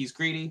don't think he's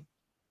greedy.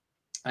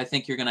 I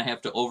think you're going to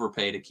have to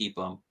overpay to keep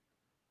him.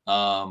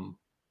 Um,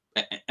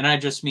 and I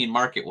just mean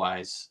market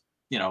wise,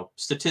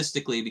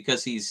 statistically,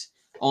 because he's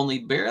only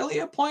barely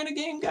a point a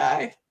game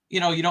guy. You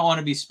don't want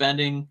to be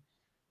spending,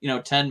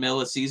 10 mil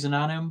a season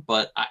on him.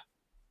 But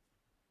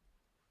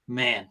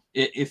man,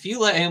 if you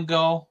let him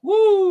go,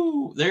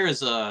 woo, there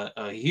is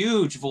a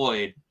huge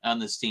void on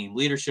this team,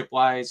 leadership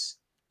wise,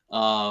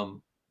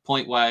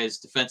 point wise,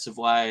 defensive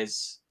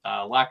wise,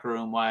 locker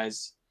room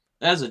wise.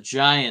 That is a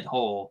giant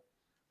hole.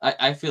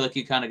 I feel like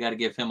you kind of got to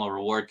give him a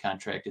reward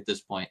contract at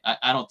this point.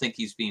 I don't think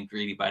he's being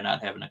greedy by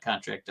not having a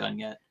contract done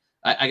yet.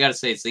 I got to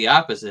say it's the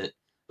opposite.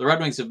 The Red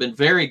Wings have been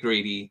very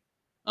greedy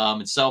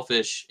and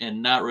selfish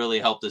and not really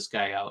helped this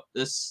guy out.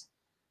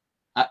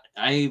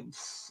 I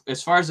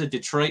as far as a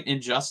Detroit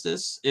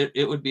injustice,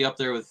 it would be up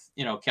there with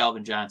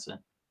Calvin Johnson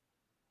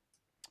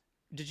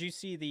did you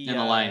see the and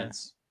the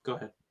Lions. Go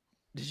ahead.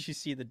 Did you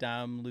see the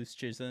Dom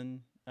Luszczyszyn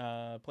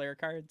player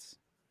cards?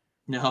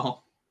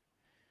 No.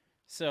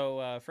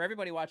 So for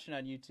everybody watching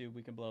on YouTube,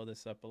 we can blow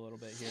this up a little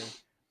bit here.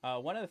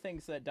 One of the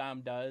things that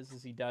Dom does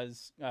is he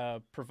does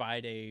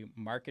provide a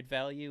market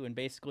value, and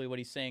basically what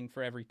he's saying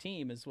for every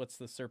team is what's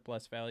the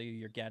surplus value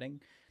you're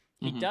getting.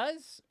 He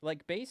does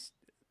based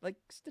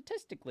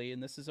statistically,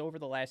 and this is over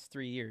the last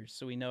 3 years,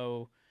 so we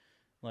know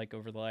like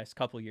over the last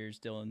couple years,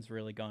 Dylan's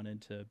really gone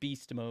into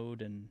beast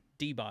mode and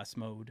D-boss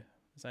mode,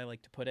 as I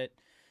like to put it.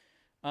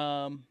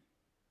 But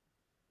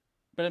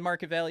the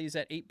market value is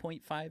at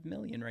 $8.5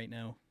 million right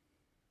now.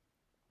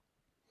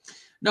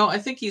 No, I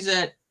think he's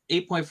at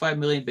 8.5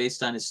 million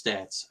based on his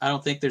stats. I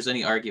don't think there's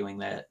any arguing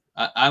that.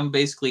 I'm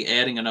basically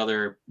adding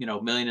another,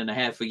 $1.5 million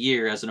a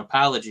year as an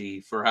apology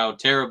for how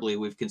terribly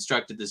we've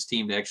constructed this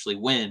team to actually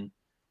win.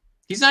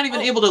 He's not even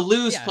able to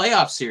lose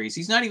playoff series.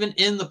 He's not even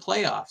in the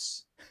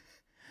playoffs.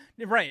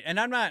 Right, and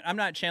I'm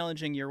not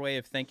challenging your way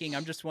of thinking.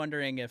 I'm just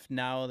wondering if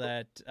now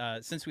that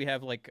since we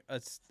have like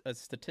a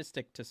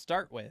statistic to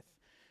start with,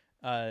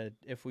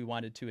 if we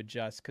wanted to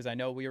adjust, because I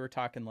know we were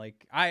talking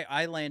like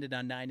I landed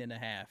on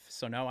 9.5,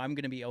 so now I'm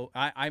gonna be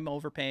I'm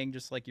overpaying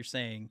just like you're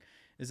saying.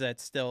 Is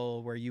that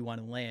still where you want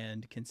to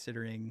land,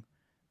 considering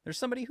there's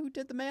somebody who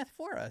did the math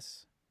for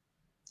us?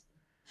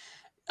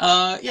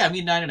 Yeah, I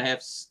mean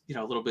 9.5's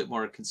a little bit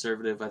more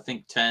conservative. I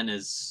think 10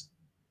 is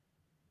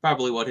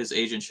probably what his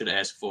agent should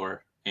ask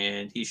for,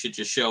 and he should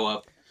just show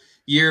up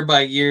year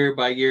by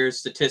year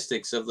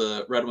statistics of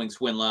the Red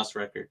Wings win-loss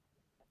record.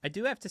 I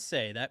do have to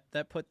say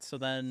that puts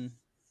then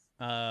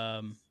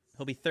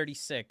he'll be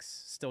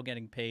 36, still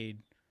getting paid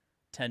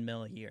 $10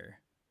 million a year.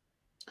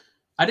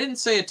 I didn't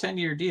say a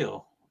 10-year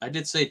deal. I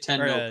did say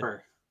 10 mil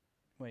per.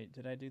 Wait,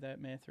 did I do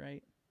that math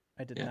right?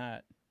 I did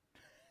not.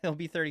 He'll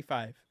be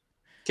 35.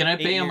 Can I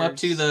pay him up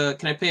to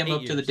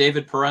the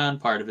David Perron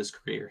part of his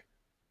career?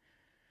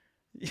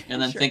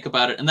 And then think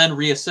about it and then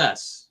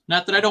reassess.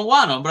 Not that I don't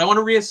want him, but I want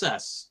to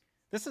reassess.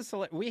 This is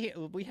we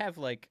have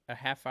like a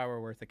half hour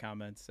worth of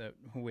comments that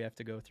we have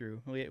to go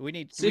through. We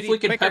need see if we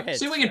can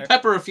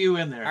pepper a few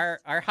in there.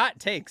 Our hot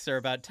takes are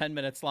about 10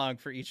 minutes long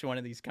for each one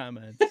of these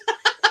comments.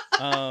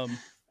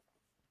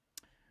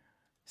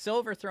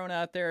 Silver thrown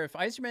out there. If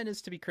Yzerman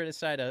is to be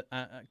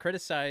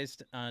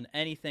criticized on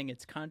anything,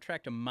 it's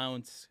contract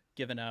amounts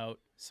given out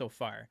so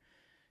far.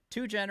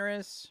 Too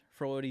generous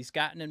for what he's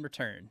gotten in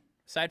return,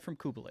 aside from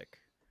Kubalik.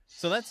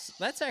 So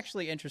that's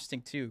actually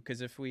interesting too,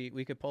 because if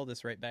we could pull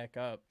this right back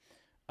up,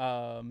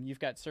 you've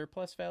got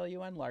surplus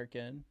value on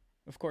Larkin,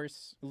 of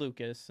course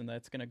Lucas, and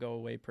that's gonna go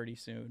away pretty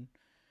soon.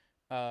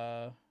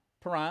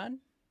 Perron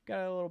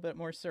got a little bit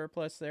more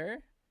surplus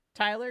there.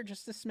 Tyler,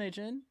 just a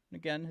smidgen.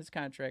 Again, his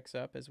contract's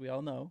up, as we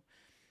all know.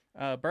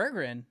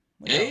 Berggren.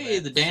 Hey,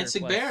 the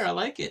dancing bear. I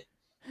like it.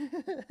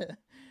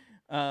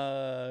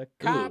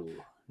 Copp.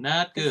 Ooh,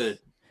 not good.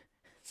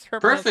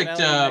 Perfect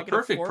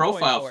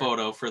profile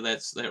photo for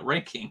that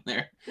ranking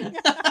there.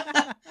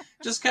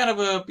 Just kind of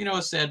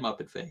a sad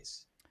Muppet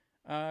face.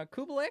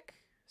 Kubalik,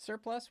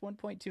 surplus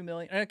 $1.2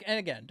 million. And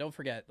again, don't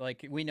forget,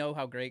 like, we know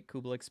how great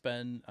Kubalik's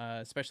been,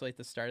 especially at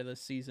the start of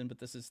this season, but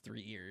this is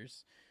 3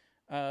 years.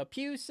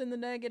 Puce in the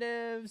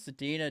negative,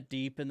 Zadina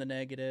deep in the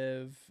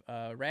negative,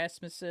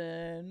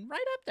 Rasmussen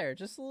right up there,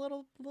 just a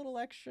little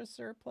extra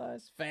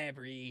surplus.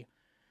 Fabry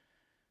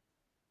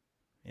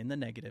in the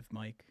negative,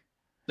 Mike.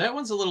 That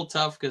one's a little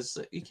tough because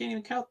you can't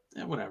even count.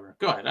 Whatever.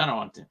 Go ahead. I don't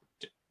want to.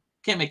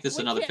 Can't make this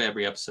another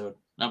Fabry episode.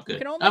 I'm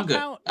good. I'm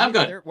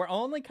good. We're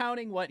only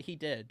counting what he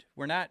did.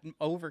 We're not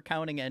over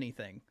counting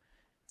anything.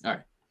 All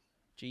right.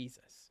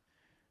 Jesus.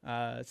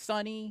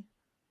 Sonny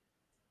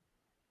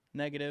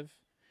negative.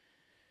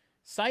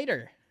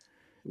 Cider,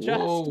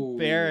 just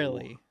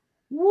barely.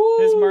 Woo!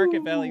 His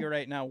market value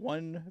right now,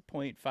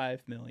 $1.5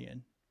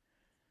 million.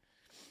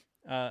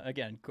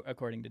 Again,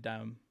 according to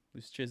Dom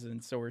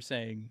Luszczyzn, so we're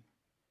saying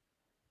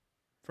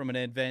from an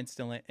advanced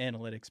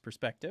analytics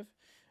perspective.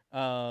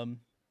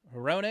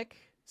 Hronek,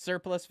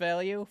 surplus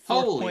value,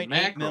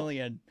 $4.8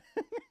 million.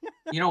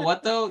 You know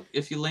what, though?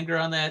 If you linger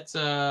on that,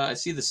 I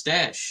see the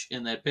stash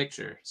in that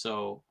picture.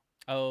 So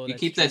you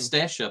keep that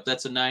stash up.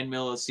 That's a $9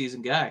 million a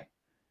season guy.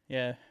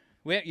 Yeah.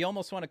 You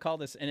almost want to call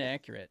this an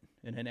inaccurate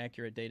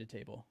data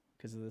table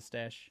because of the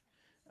stash.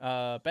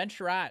 Ben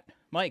Sherratt,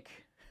 Mike.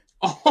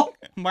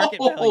 Market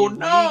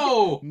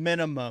value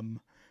minimum.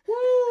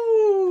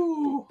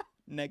 Woo!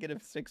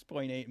 Negative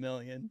 $6.8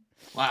 million.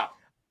 Wow.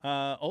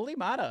 Olli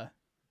Maatta,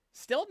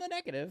 still in the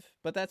negative,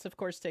 but that's of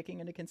course taking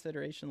into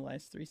consideration the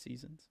last 3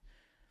 seasons.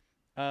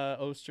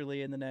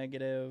 Osterley in the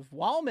negative.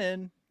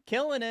 Wallman,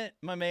 killing it,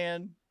 my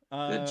man.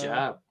 Good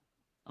job.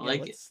 I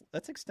like it.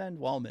 Let's extend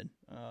Wallman.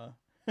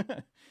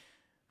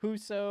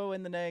 Husso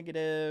in the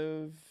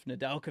negative,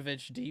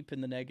 Nedeljkovic deep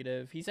in the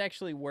negative. He's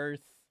actually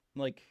worth,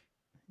 like,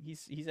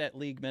 he's at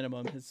league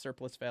minimum. His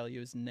surplus value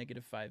is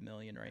negative $5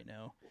 million right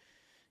now.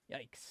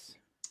 Yikes.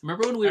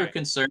 Remember when we were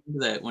concerned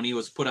that when he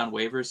was put on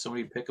waivers,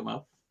 somebody would pick him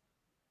up?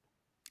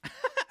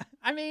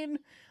 I mean,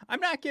 I'm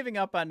not giving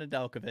up on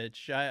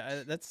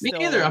Nedeljkovic. That's me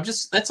neither.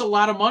 That's a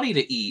lot of money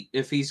to eat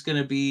if he's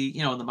going to be,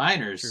 in the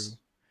minors. True.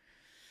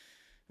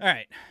 All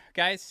right,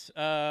 guys,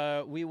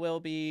 we will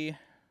be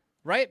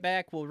right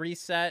back. We'll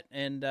reset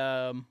and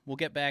we'll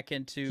get back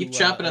into. Keep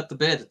chomping at the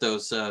bit at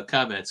those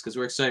comments because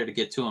we're excited to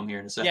get to them here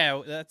in a second.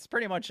 Yeah, that's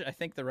pretty much. I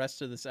think the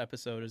rest of this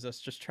episode is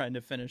us just trying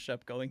to finish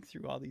up going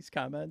through all these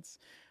comments.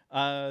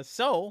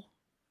 So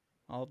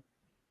I'll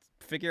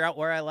figure out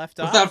where I left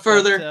off. Without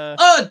further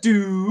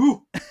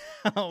ado,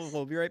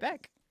 we'll be right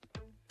back.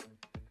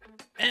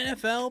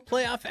 NFL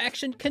playoff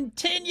action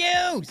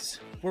continues.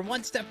 We're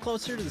one step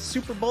closer to the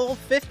Super Bowl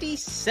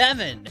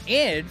 57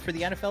 and for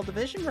the NFL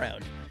division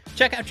round.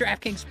 Check out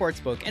DraftKings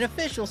Sportsbook, an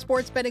official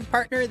sports betting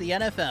partner of the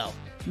NFL.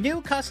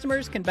 New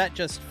customers can bet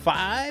just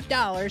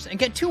 $5 and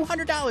get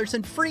 $200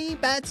 in free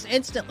bets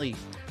instantly.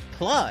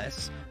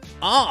 Plus,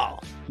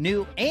 all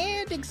new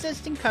and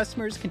existing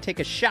customers can take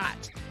a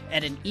shot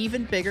at an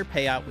even bigger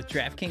payout with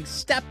DraftKings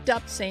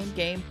stepped-up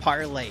same-game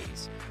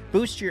parlays.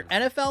 Boost your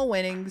NFL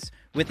winnings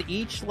with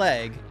each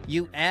leg.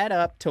 You add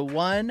up to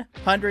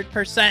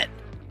 100%.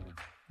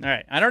 All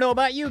right, I don't know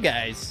about you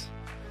guys.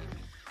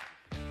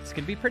 It's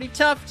going to be pretty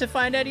tough to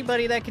find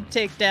anybody that can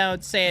take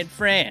down San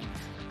Fran.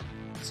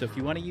 So if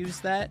you want to use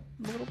that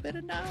little bit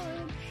of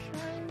knowledge,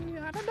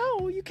 I don't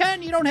know, you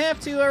can. You don't have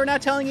to. We're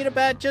not telling you to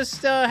bet.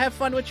 Just have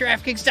fun with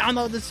DraftKings.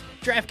 Download this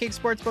DraftKings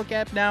Sportsbook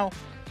app now.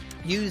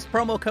 Use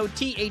promo code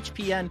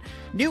THPN.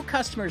 New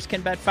customers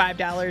can bet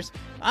 $5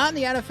 on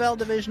the NFL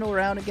divisional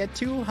round and get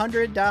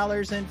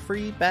 $200 in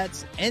free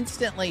bets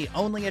instantly.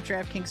 Only at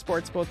DraftKings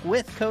Sportsbook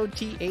with code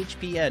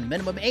THPN.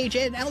 Minimum age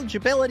and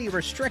eligibility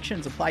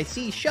restrictions apply.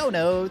 See show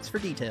notes for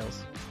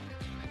details.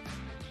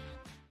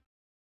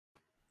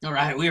 All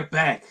right, we're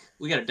back.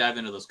 We got to dive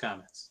into those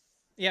comments.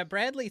 Yeah,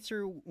 Bradley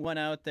threw one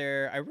out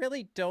there. I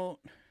really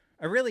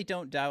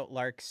don't doubt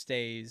Lark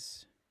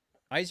stays.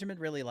 Yzerman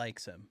really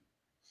likes him.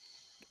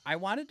 I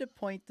wanted to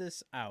point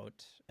this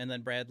out, and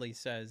then Bradley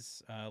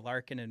says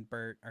Larkin and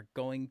Burt are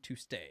going to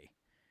stay.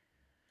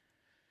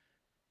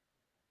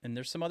 And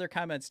there's some other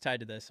comments tied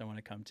to this I want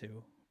to come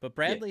to. But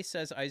Bradley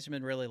says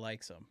Yzerman really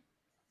likes him.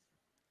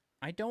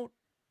 I don't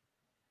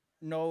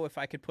know if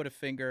I could put a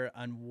finger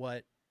on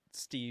what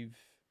Steve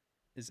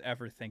is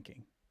ever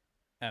thinking.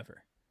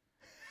 Ever.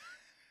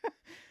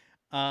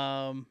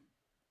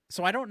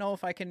 So I don't know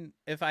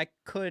if I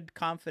could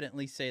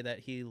confidently say that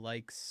he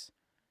likes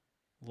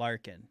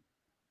Larkin.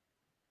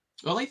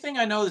 The only thing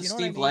I know that You know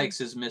Steve what I mean?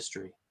 likes is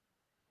mystery.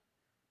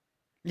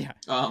 Yeah.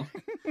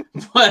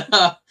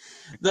 But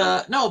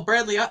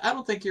Bradley, I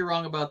don't think you're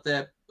wrong about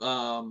that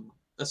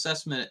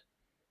assessment.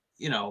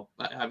 You know,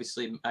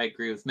 obviously I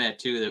agree with Matt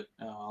too that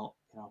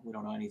we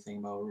don't know anything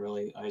about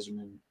really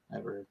Yzerman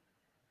ever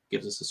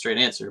gives us a straight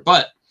answer.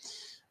 But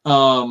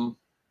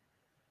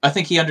I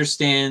think he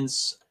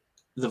understands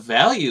the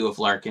value of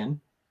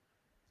Larkin.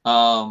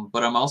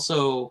 But I'm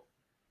also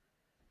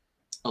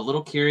a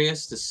little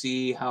curious to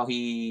see how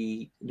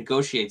he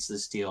negotiates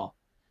this deal.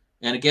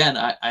 And again,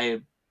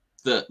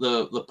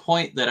 the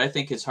point that I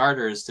think is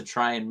harder is to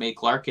try and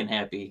make Larkin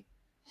happy,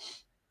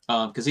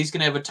 because he's going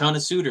to have a ton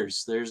of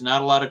suitors. There's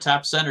not a lot of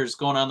top centers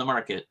going on the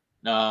market,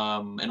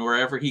 and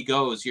wherever he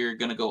goes, you're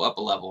going to go up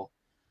a level.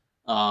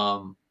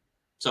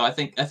 So I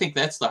think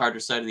that's the harder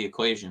side of the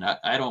equation.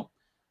 I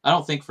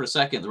don't think for a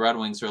second the Red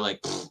Wings are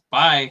like,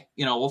 bye,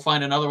 we'll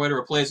find another way to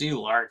replace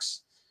you,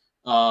 Larks.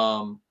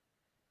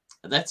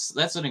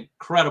 That's an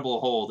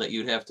incredible hole that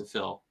you'd have to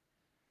fill.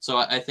 So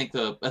I think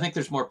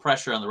there's more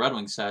pressure on the Red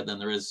Wings side than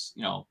there is,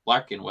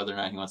 Larkin, whether or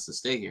not he wants to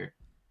stay here.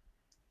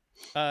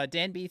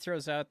 Dan B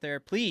throws out there,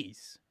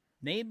 please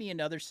name me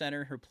another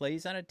center who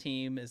plays on a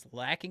team as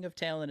lacking of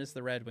talent as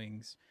the Red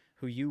Wings,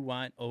 who you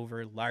want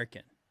over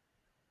Larkin.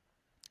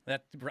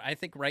 That, I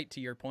think, right to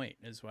your point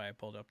is why I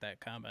pulled up that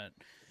comment.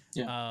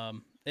 Yeah.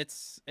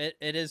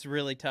 It is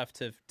really tough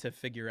to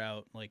figure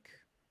out, like,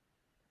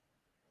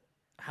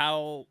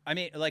 how, I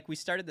mean, like, we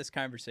started this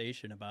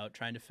conversation about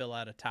trying to fill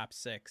out a top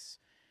six,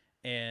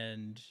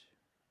 and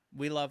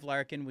we love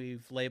Larkin.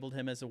 We've labeled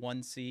him as a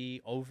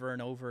 1C over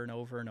and over and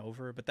over and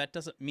over, but that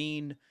doesn't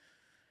mean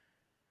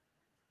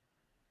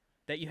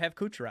that you have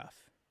Kucherov.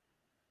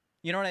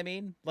 You know what I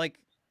mean? Like,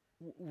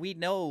 we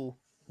know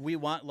we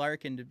want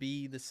Larkin to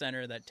be the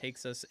center that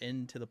takes us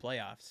into the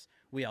playoffs.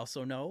 We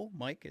also know,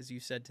 Mike, as you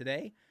said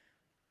today,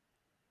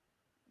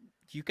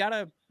 you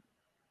gotta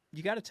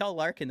tell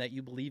Larkin that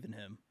you believe in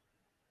him.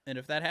 And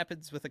if that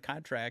happens with a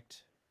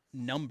contract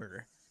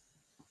number,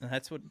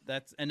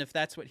 and if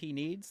that's what he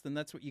needs, then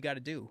that's what you got to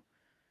do.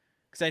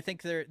 Because I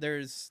think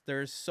there's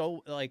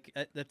so, like,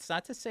 that's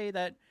not to say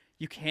that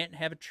you can't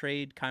have a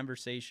trade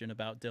conversation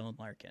about Dylan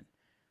Larkin.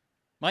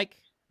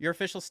 Mike, your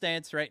official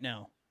stance right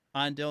now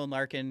on Dylan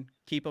Larkin: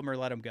 keep him or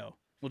let him go.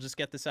 We'll just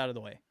get this out of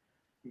the way.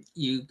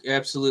 You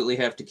absolutely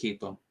have to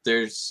keep him.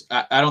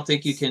 I don't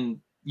think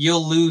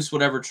you'll lose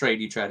whatever trade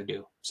you try to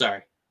do.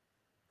 Sorry.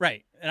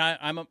 Right,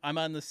 and I'm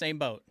on the same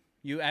boat.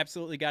 You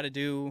absolutely got to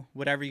do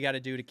whatever you got to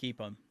do to keep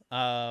him.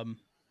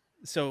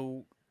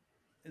 So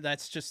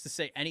that's just to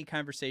say, any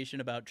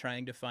conversation about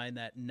trying to find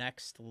that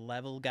next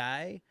level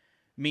guy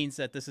means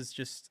that this is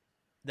just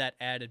that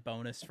added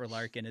bonus for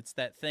Larkin. It's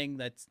that thing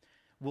that's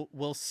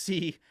we'll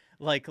see,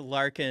 like,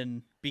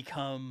 Larkin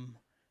become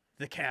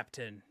the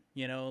captain.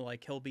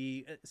 Like, he'll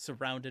be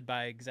surrounded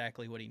by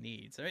exactly what he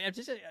needs. I mean,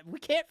 we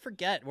can't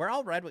forget, we're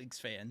all Red Wings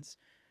fans.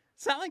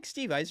 It's not like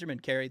Steve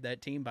Yzerman carried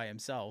that team by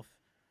himself.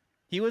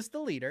 He was the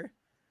leader.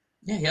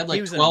 Yeah, he had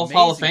like 12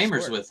 Hall of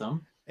Famers with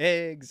him.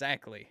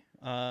 Exactly.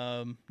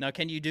 Now,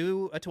 can you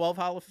do a 12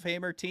 Hall of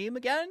Famer team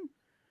again?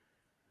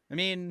 I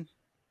mean,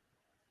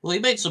 Well, he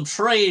made some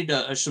shrewd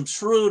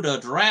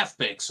draft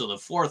picks of the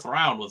 4th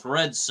round with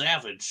Red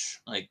Savage.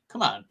 Like,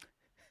 come on,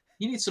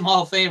 you need some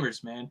Hall of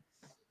Famers, man,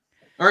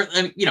 or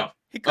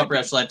He could upper be.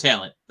 echelon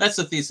talent. That's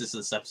the thesis of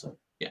this episode.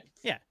 Yeah.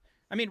 Yeah.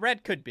 I mean,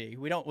 Red could be.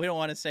 We don't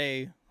want to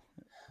say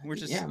we're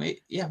just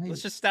Maybe.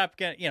 let's just stop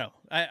getting,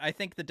 I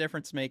think the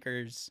difference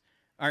makers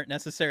aren't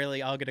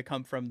necessarily all going to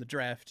come from the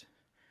draft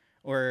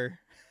or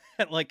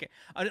like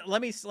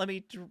let me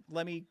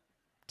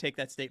take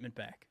that statement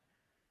back.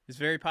 It's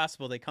very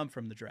possible they come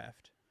from the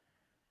draft.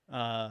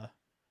 I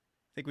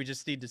think we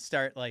just need to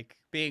start like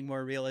being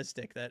more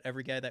realistic that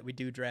every guy that we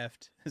do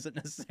draft isn't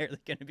necessarily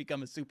going to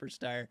become a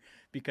superstar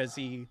because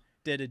he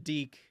did a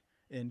deke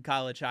in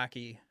college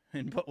hockey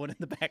and put one in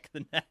the back of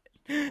the net.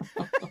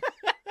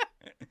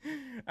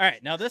 All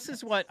right, now this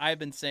is what I've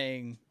been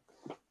saying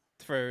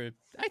for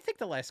I think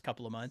the last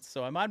couple of months,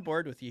 so I'm on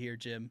board with you here,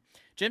 Jim.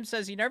 Jim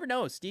says you never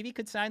know. Stevie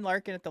could sign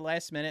Larkin at the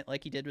last minute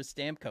like he did with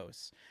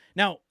Stamkos.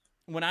 Now,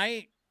 when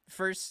I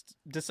first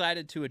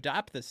decided to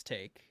adopt this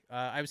take,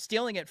 I was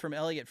stealing it from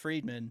Elliot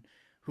Friedman,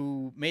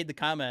 who made the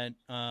comment.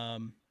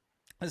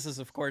 This is,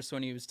 of course,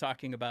 when he was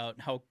talking about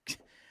how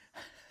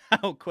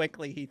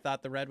quickly he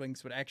thought the Red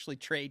Wings would actually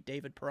trade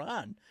David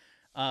Perron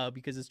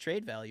because his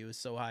trade value is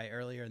so high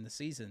earlier in the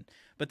season.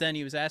 But then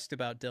he was asked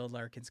about Dylan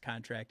Larkin's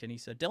contract, and he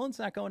said, Dylan's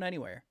not going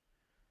anywhere.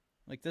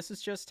 Like, this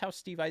is just how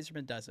Steve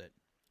Yzerman does it.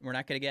 We're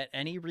not going to get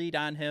any read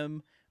on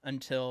him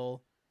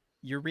until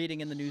you're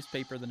reading in the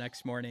newspaper the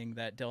next morning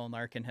that Dylan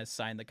Larkin has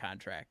signed the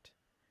contract.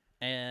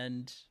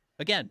 And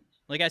again,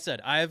 like I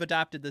said, I've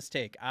adopted this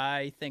take.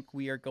 I think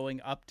we are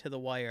going up to the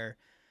wire,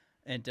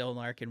 and Dylan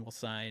Larkin will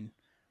sign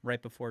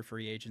right before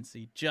free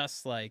agency,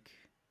 just like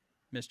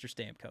Mr.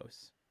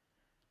 Stamkos.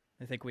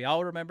 I think we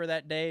all remember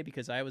that day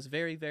because I was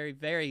very, very,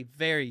 very,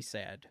 very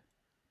sad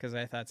because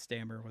I thought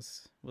Stammer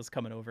was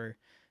coming over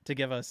to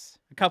give us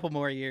a couple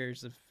more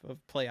years of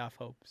playoff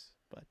hopes,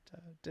 but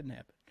didn't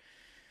happen.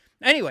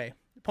 Anyway,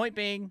 the point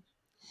being,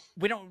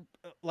 we don't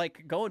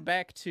like going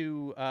back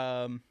to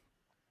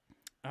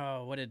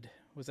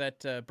was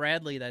that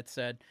Bradley that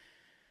said,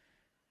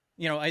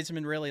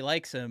 Yzerman really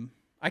likes him.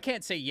 I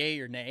can't say yay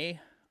or nay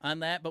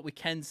on that, but we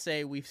can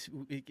say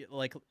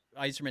like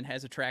Yzerman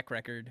has a track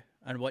record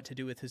on what to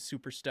do with his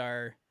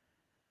superstar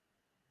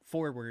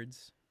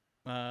forwards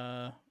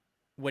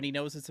when he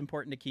knows it's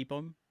important to keep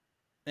them,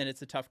 and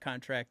it's a tough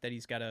contract that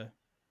he's got to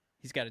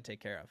take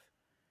care of.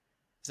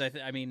 So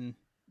I mean,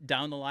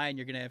 down the line,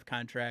 you're going to have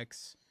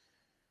contracts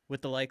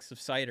with the likes of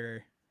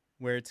Seider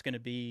where it's going to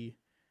be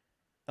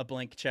a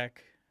blank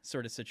check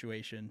sort of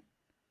situation,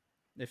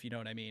 if you know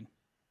what I mean.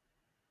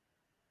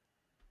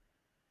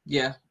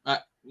 Yeah, I'm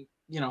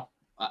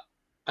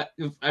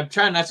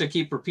trying not to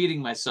keep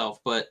repeating myself,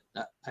 but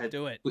I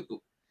do it.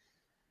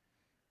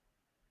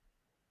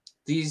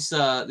 These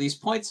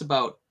points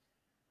about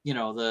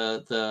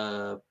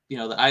the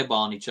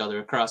eyeballing each other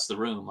across the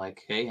room,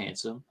 like, hey,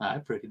 handsome, hi,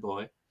 pretty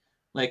boy.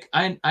 Like,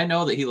 I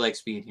know that he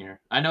likes being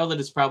here. I know that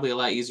it's probably a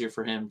lot easier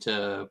for him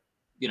to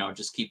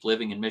just keep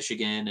living in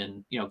Michigan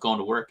and going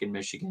to work in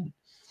Michigan.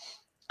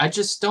 I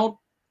don't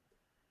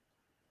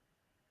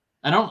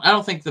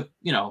think the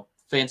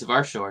fans of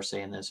our show are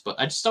saying this, but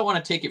I just don't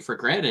want to take it for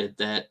granted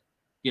that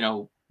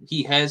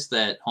he has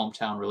that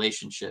hometown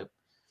relationship.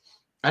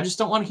 I just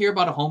don't want to hear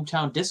about a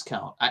hometown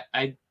discount.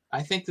 I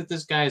think that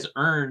this guy has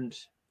earned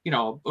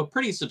a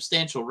pretty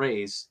substantial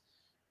raise.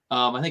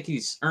 I think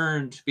he's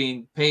earned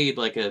being paid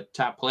like a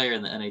top player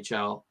in the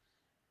NHL.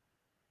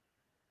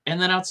 And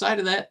then outside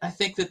of that, I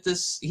think that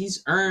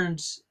he's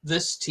earned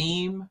this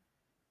team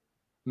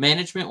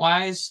management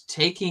wise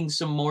taking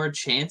some more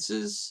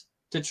chances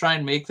to try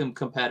and make them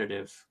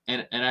competitive.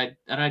 And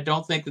I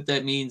don't think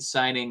that means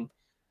signing,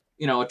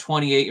 a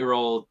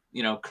 28-year-old,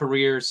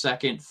 career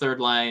second, third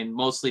line,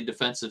 mostly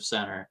defensive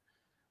center,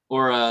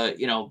 or a,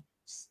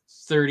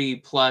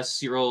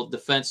 30-plus-year-old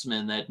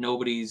defenseman that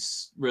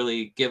nobody's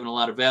really given a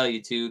lot of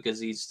value to because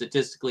he's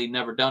statistically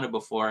never done it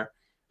before.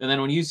 And then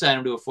when you sign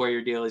him to a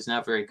 4-year deal, he's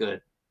not very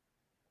good.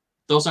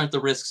 Those aren't the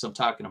risks I'm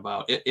talking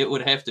about. It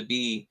would have to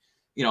be,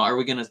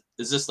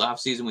 is this the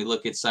offseason we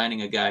look at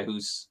signing a guy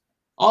who's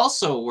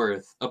also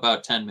worth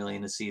about $10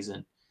 million a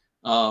season,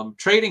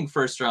 trading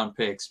first-round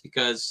picks,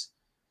 because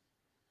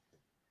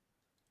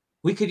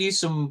we could use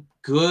some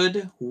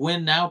good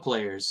win-now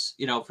players,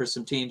 for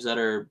some teams that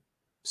are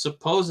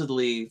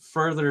supposedly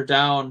further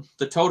down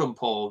the totem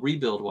pole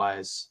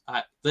rebuild-wise.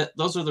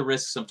 Those are the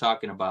risks I'm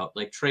talking about,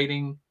 like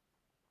trading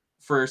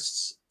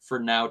firsts for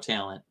now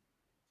talent,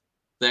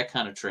 that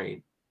kind of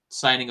trade,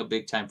 signing a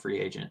big-time free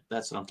agent.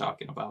 That's what I'm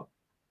talking about.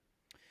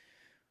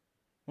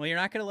 Well, you're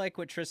not going to like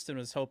what Tristan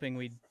was hoping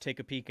we'd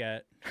take a peek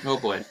at. Oh,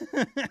 boy.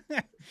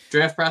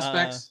 Draft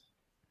prospects?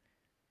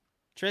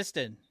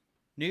 Tristan,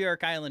 New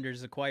York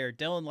Islanders acquired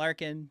Dylan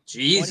Larkin,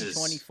 Jesus.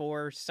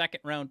 2024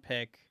 second-round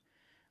pick.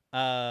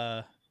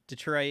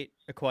 Detroit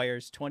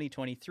acquires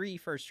 2023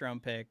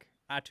 first-round pick,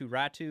 Aatu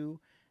Räty,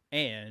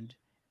 and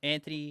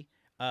Anthony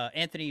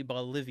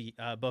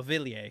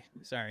Beauvillier.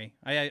 Sorry,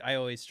 I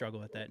always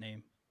struggle with that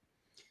name.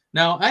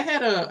 Now, I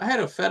had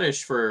a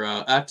fetish for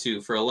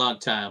Atu for a long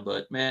time,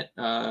 but man,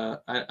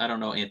 I don't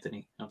know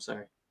Anthony. I'm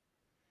sorry.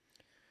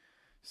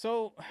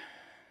 So,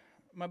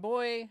 my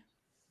boy,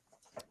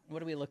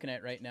 what are we looking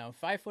at right now?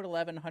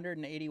 5'11",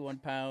 181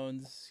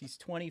 pounds. He's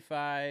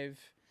 25.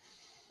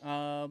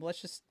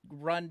 Let's just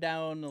run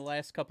down the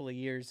last couple of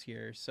years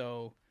here.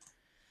 So,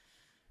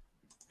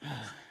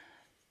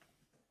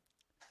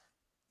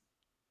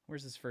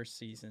 where's his first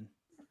season?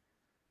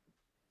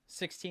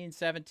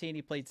 16-17,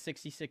 he played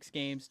 66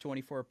 games,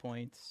 24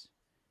 points,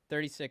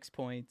 36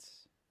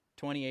 points,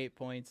 28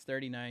 points,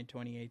 39,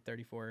 28,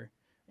 34,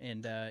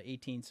 and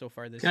 18 so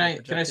far this year.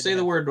 Can I say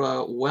the word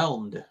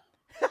whelmed?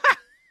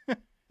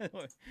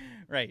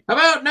 Right. How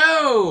about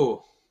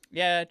no?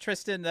 Yeah,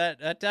 Tristan,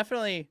 that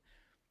definitely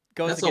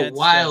goes That's against a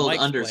wild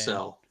Mike's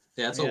undersell.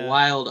 plan. That's Yeah. a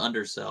wild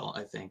undersell,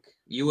 I think.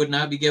 You would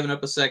not be giving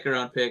up a second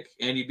round pick,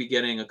 and you'd be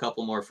getting a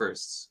couple more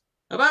firsts.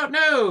 How about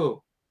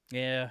no?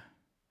 Yeah.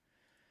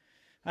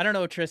 I don't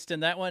know, Tristan.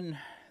 That one,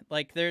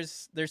 like,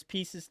 there's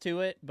pieces to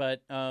it,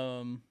 but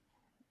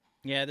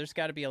yeah, there's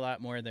got to be a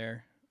lot more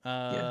there.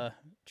 Yeah.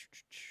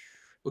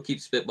 We'll keep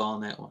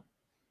spitballing that one.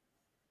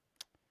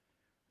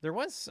 There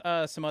was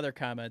some other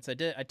comments. I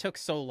took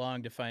so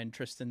long to find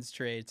Tristan's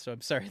trade, so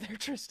I'm sorry there,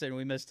 Tristan.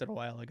 We missed it a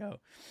while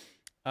ago.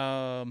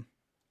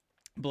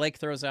 Blake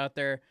throws out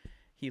there,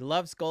 he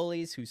loves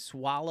goalies who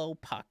swallow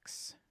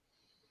pucks.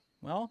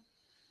 Well,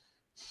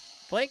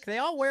 Blake, they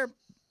all wear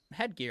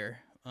headgear.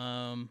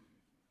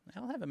 They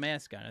all have a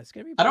mask on. It's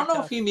gonna be. I don't know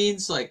tough. if he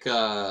means like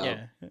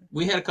Yeah.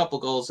 We had a couple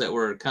goals that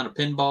were kind of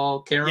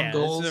pinball carom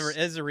goals.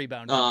 As a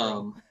rebound.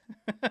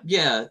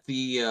 Yeah,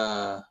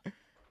 the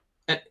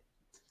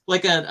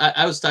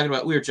I was talking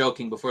about, we were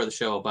joking before the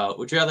show about,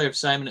 would you rather have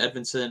Simon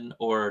Edvinsson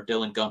or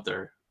Dylan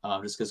Gunther?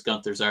 Just because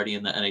Gunther's already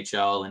in the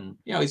NHL, and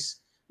he's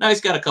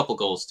got a couple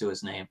goals to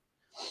his name.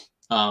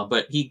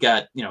 But he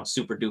got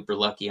super duper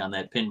lucky on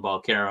that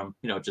pinball carom.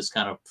 Just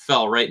kind of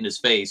fell right in his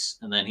face,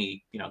 and then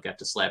he got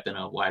to slap in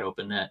a wide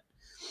open net.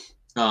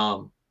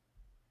 But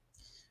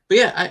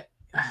yeah,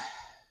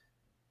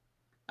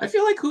 I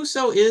feel like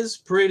Husso is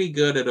pretty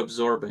good at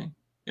absorbing.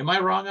 Am I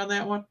wrong on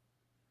that one?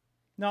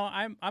 No,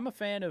 I'm a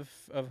fan of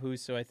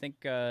Husso. I think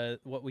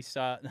what we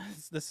saw.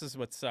 This is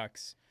what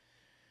sucks.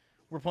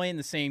 We're playing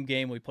the same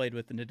game we played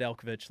with the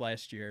Nedeljkovic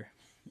last year.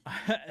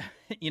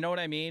 You know what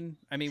I mean?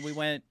 I mean, we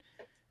went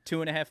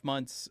 2.5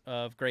 months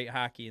of great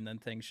hockey, and then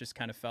things just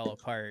kind of fell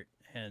apart.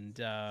 And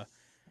I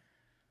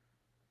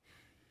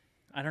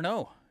don't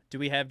know. Do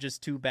we have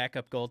just 2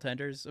 backup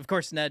goaltenders? Of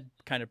course, Ned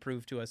kind of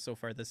proved to us so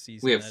far this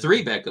season. We have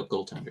 3 backup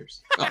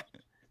goaltenders. Oh.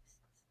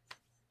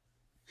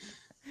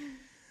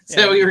 Is Yeah,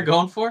 that what you were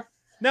going for?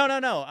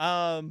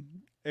 No.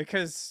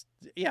 Because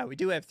we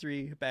do have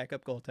 3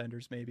 backup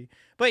goaltenders, maybe.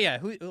 But yeah,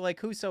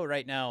 Husso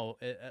right now,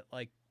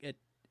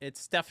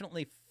 it's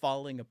definitely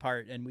falling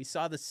apart, and we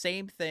saw the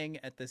same thing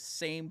at the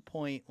same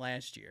point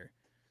last year.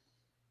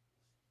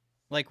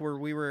 Like where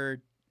we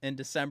were in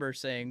December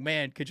saying,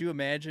 "Man, could you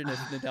imagine if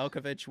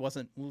Nedeljkovic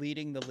wasn't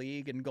leading the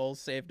league in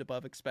goals saved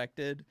above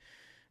expected?"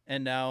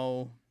 And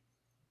now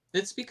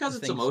it's because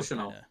it's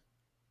emotional.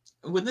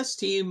 When this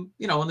team,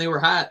 when they were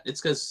hot,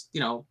 it's because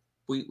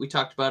we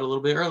talked about it a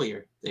little bit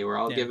earlier. They were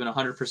all giving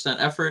 100%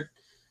 effort.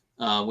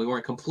 We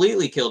weren't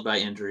completely killed by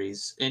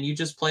injuries, and you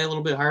just play a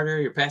little bit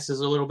harder. Your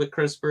passes are a little bit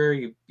crisper.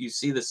 You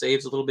see the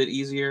saves a little bit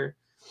easier.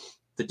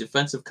 The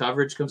defensive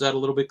coverage comes out a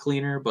little bit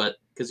cleaner, but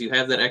because you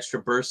have that extra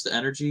burst of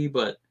energy.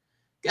 But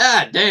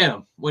god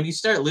damn, when you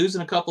start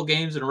losing a couple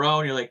games in a row,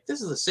 and you're like,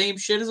 this is the same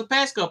shit as the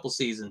past couple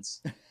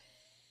seasons.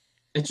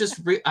 It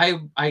just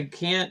I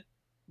can't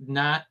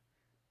not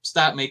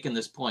stop making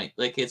this point.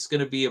 Like, it's going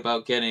to be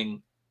about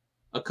getting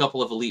a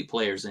couple of elite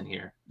players in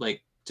here,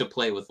 like, to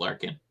play with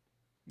Larkin.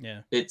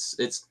 Yeah. It's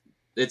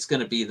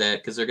going to be that,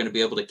 because they're going to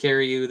be able to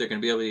carry you. They're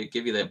going to be able to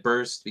give you that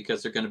burst,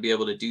 because they're going to be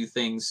able to do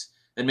things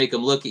and make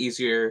them look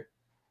easier.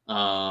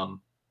 I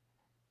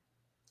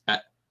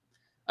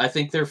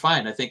think they're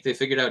fine. I think they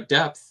figured out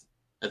depth.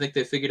 I think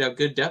they figured out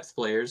good depth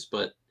players,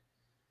 but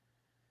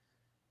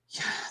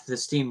yeah,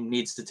 this team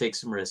needs to take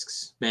some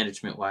risks,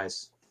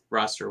 management-wise,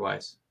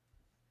 roster-wise.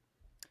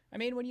 I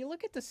mean, when you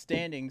look at the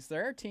standings,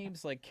 there are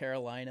teams like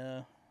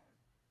Carolina,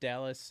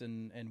 Dallas,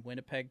 and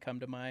Winnipeg come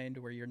to mind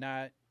where you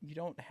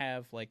don't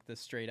have like the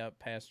straight up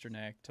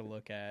Pasternak to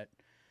look at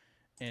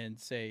and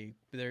say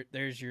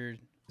there's your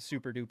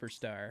super duper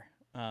star.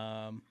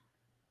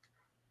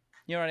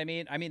 You know what I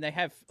mean? I mean, they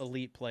have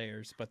elite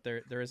players, but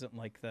there isn't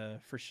like the,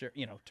 for sure,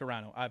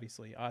 Toronto,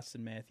 obviously,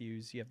 Austin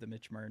Matthews, you have the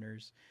Mitch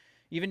Marners.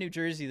 Even New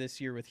Jersey this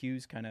year with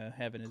Hughes kind of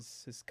having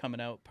his coming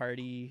out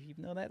party,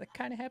 even though that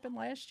kind of happened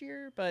last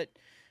year. But,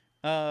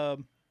 I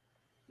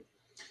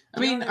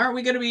mean, aren't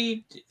we going to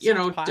be,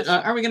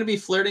 are we going to be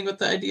flirting with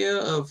the idea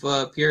of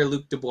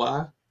Pierre-Luc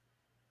Dubois?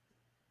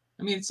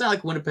 I mean, it's not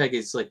like Winnipeg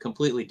is like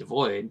completely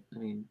devoid. I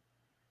mean,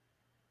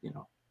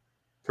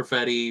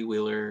 Perfetti,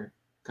 Wheeler,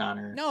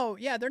 Connor. No,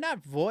 yeah, they're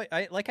not void.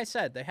 Like I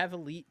said, they have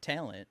elite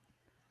talent.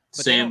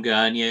 Sam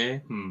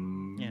Gagner.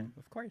 Yeah,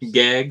 of course.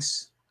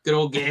 Gags. Good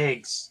old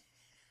Gags.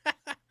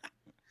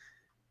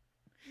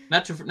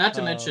 Not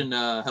to mention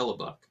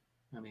Hellebuck.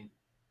 I mean,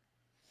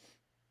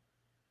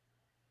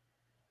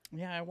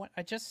 yeah,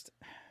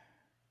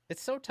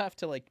 it's so tough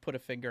to like put a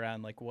finger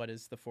on like what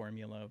is the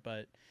formula,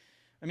 but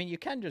I mean, you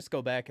can just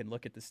go back and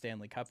look at the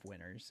Stanley Cup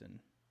winners and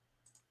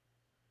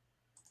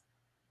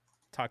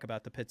talk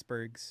about the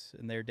Pittsburghs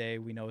in their day.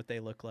 We know what they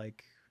look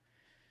like.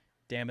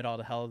 Damn it all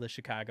to hell, the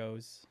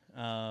Chicagos.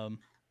 I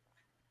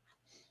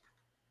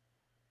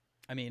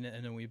mean,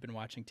 and then we've been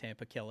watching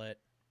Tampa kill it.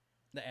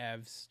 The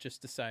Avs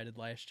just decided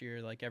last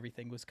year like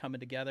everything was coming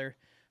together.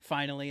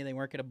 Finally, they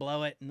weren't going to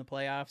blow it in the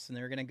playoffs, and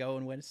they were going to go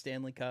and win a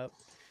Stanley Cup.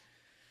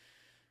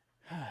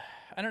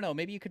 I don't know.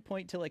 Maybe you could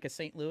point to like a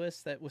St.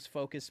 Louis that was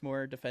focused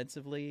more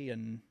defensively.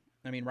 And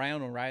I mean,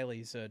 Ryan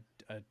O'Reilly's an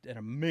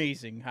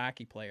amazing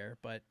hockey player,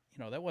 but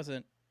you know that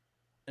wasn't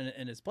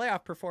in his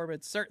playoff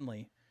performance.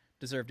 Certainly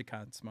deserved a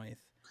Conn Smythe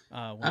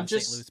when the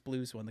St. Louis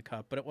Blues won the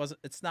cup, but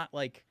it's not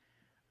like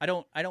I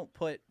don't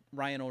put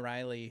Ryan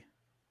O'Reilly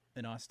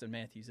and Austin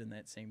Matthews in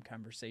that same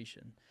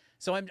conversation.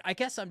 So I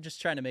guess I'm just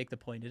trying to make the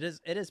point. It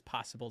is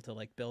possible to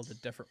like build a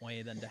different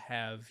way than to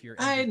have your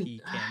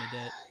MVP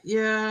candidate.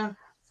 Yeah,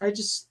 I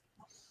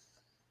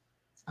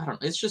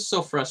don't. It's just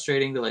so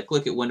frustrating to like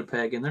look at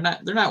Winnipeg, and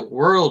they're not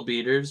world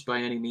beaters by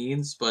any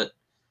means, but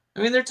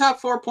I mean they're top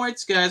 4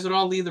 points guys would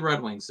all lead the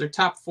Red Wings. They're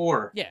top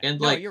 4. Yeah, and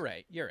no, like you're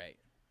right.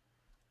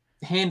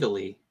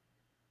 handily.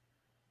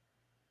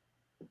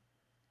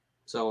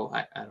 So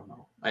I don't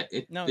know.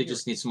 They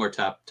just need some more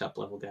top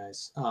level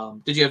guys.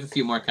 Did you have a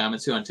few more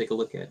comments you want to take a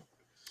look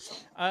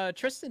at?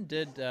 Tristan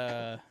did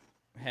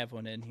have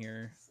one in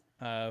here.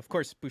 Of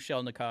course,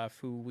 Bushelnikov,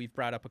 who we've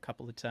brought up a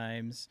couple of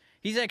times.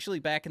 He's actually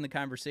back in the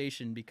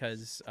conversation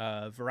because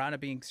Verana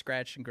being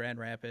scratched in Grand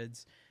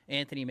Rapids,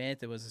 Anthony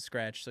Mantha was a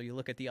scratch. So you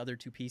look at the other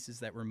two pieces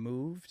that were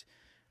moved,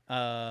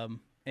 and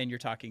you're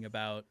talking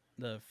about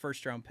the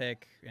first-round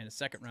pick and a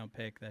second-round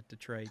pick that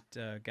Detroit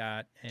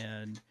got,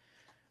 and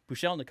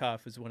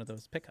Bushelnikov is one of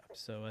those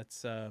pickups. So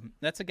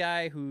that's a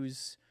guy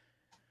who's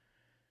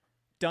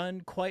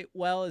done quite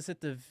well. Is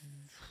it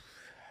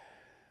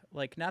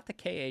not the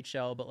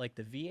KHL, but like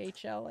the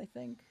VHL, I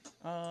think,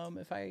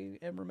 if I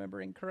am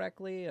remembering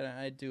correctly. And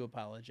I do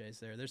apologize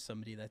there. There's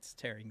somebody that's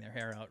tearing their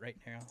hair out right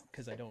now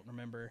because I don't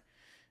remember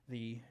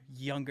the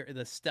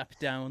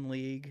step-down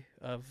league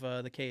of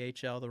the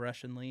KHL, the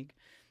Russian league.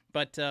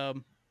 But,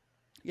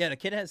 yeah, the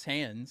kid has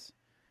hands.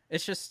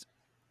 It's just,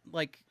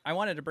 like, I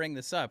wanted to bring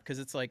this up because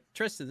it's like,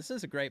 Tristan, this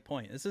is a great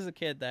point. This is a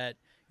kid that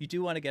you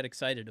do want to get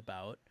excited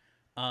about,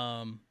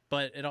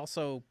 but it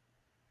also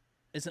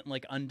isn't,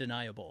 like,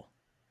 undeniable.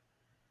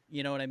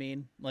 You know what I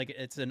mean? Like,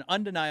 it's an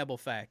undeniable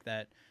fact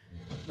that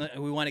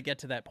we want to get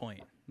to that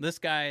point. This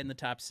guy in the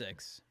top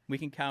 6, we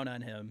can count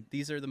on him.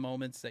 These are the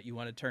moments that you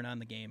want to turn on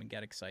the game and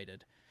get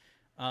excited.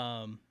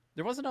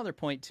 There was another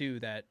point,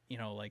 too, that, you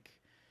know, like,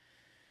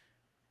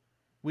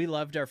 we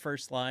loved our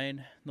first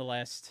line the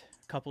last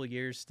couple of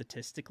years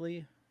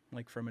statistically,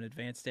 like from an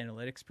advanced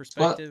analytics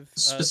perspective. Well,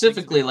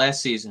 specifically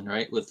last season,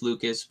 right? With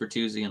Lucas,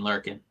 Bertuzzi, and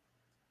Larkin.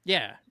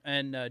 Yeah,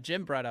 and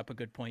Jim brought up a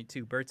good point,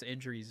 too. Bert's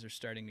injuries are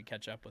starting to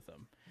catch up with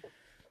him.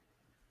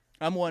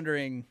 I'm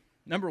wondering,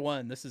 number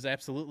one, this is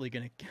absolutely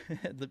going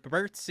to... the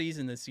Bert's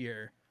season this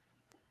year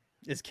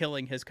is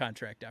killing his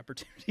contract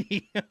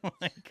opportunity.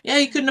 Yeah,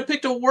 he couldn't have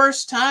picked a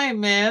worse time,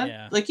 man.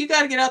 Yeah. Like, you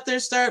got to get out there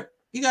and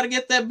you got to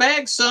get that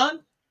bag, son.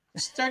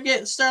 Start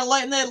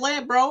lighting that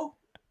lamp, bro.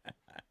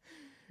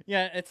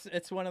 Yeah,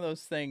 it's one of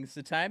those things.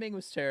 The timing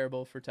was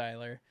terrible for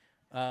Tyler.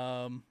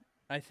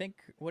 I think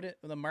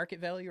the market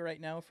value right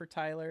now for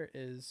Tyler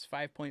is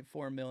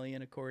 $5.4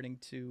 million, according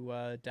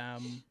to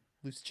Dom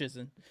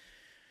Luszczyszyn.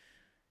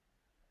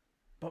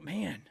 But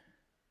man,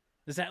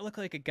 does that look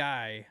like a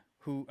guy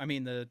who? I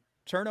mean, the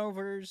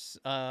turnovers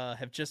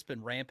have just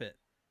been rampant.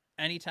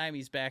 Anytime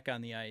he's back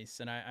on the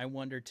ice, and I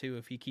wonder too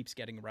if he keeps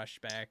getting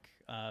rushed back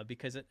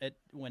because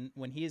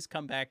when he has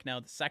come back now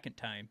the second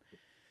time,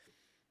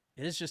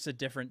 it is just a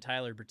different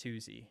Tyler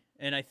Bertuzzi.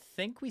 And I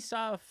think we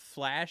saw a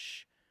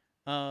flash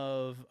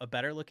of a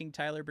better looking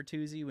Tyler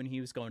Bertuzzi when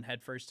he was going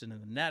headfirst into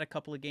the net a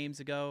couple of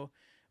games ago.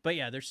 But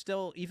yeah, there's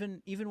still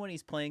even when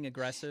he's playing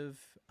aggressive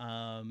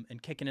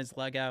and kicking his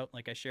leg out,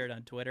 like I shared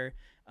on Twitter,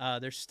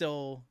 there's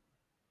still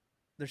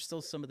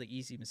some of the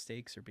easy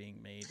mistakes are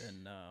being made.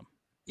 And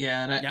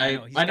yeah, and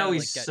I know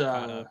he's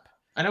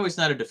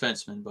not a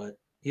defenseman, but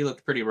he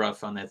looked pretty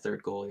rough on that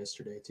third goal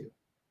yesterday too.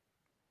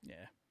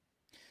 Yeah.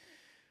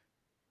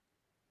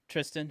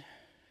 Tristan,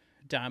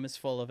 Dom is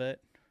full of it.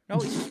 No,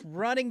 he's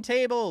running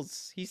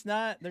tables. He's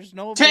not. There's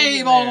no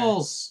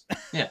tables.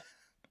 Yeah.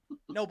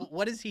 No, but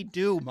what does he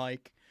do,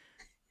 Mike?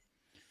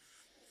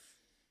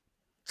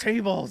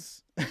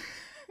 Tables.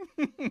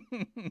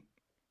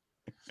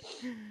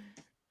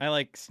 I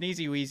like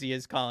Sneezy Weezy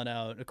is calling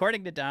out.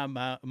 According to Dom,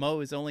 Mo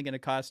is only going to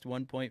cost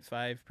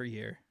 1.5 per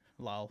year.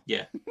 Lol.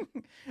 Yeah.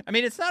 I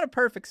mean, it's not a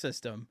perfect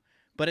system,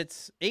 but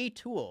it's a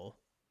tool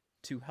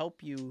to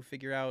help you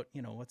figure out,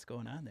 what's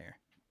going on there.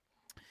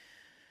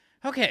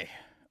 Okay.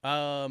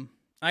 I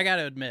got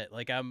to admit,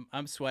 like I'm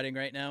sweating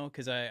right now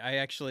because I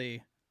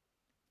actually,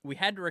 we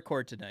had to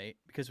record tonight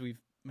because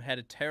we've had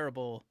a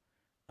terrible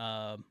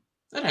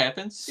That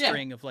happens. Yeah.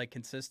 string of like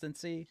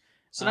consistency.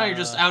 So now you're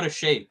just out of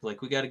shape.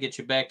 Like we got to get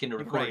you back into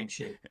recording Right.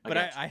 shape. But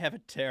I have a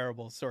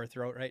terrible sore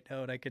throat right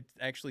now, and I could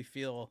actually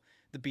feel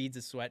the beads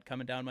of sweat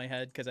coming down my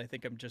head because I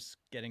think I'm just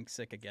getting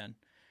sick again.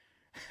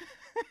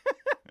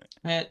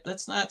 Matt,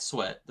 that's not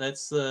sweat.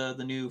 That's the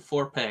new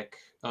 4-pack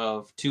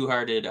of Two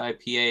Hearted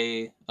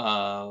IPA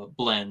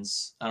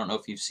blends. I don't know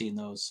if you've seen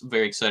those. I'm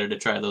very excited to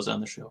try those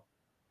on the show.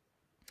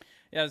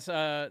 Yes,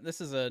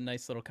 this is a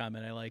nice little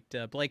comment I liked.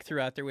 Blake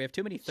threw out there, we have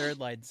too many third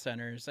line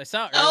centers. I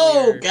saw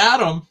Oh, earlier.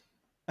 got him.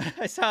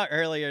 I saw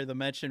earlier the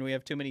mention we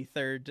have too many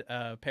third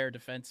pair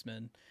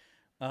defensemen.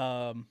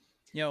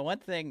 One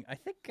thing I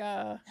think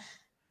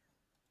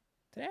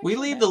we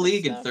lead the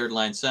league in third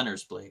line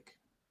centers, Blake.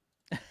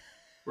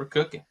 We're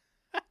cooking.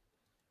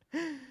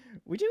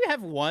 We do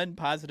have one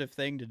positive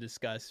thing to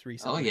discuss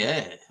recently. Oh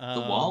yeah,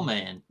 the wall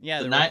man.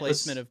 Yeah, the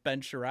replacement of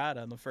Ben Sherrod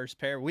on the first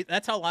pair.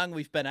 That's how long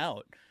we've been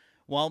out.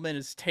 Wallman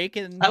has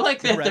taken. I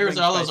like that there's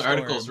all those storm.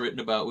 articles written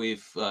about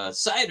we've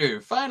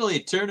Seider finally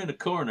turning a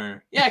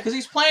corner. Yeah, because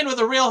he's playing with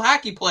a real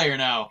hockey player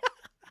now.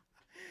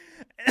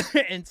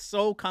 And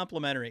so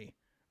complimentary.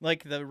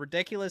 Like the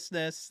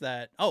ridiculousness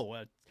that,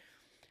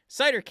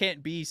 Seider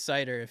can't be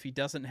Seider if he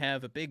doesn't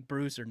have a big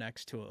bruiser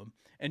next to him.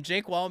 And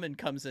Jake Wallman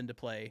comes into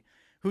play,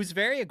 who's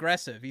very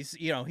aggressive.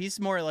 He's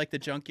more like the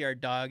junkyard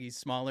dog. He's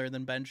smaller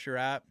than Ben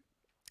Sherratt.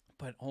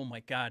 But, oh my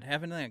God,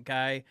 having that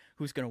guy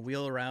who's going to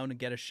wheel around and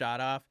get a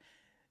shot off,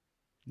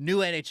 new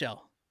NHL.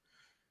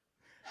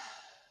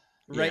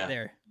 Right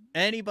there.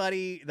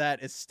 Anybody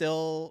that is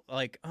still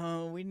like,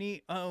 we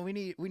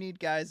need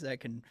guys that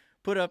can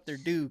put up their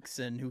dukes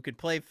and who can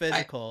play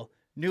physical.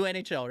 New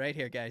NHL right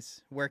here,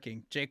 guys.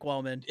 Working. Jake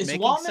Wallman.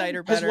 Making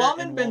Seider better. Has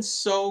Wallman been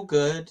so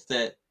good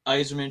that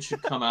Yzerman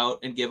should come out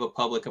and give a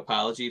public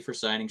apology for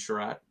signing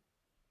Sherratt?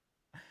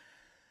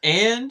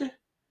 And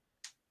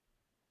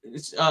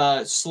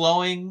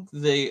slowing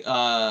the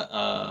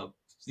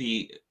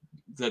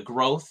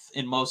growth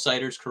in Mo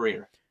Seider's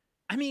career.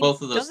 I mean,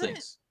 both of those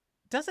things.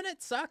 Doesn't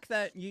it suck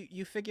that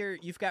you figure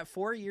you've got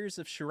 4 years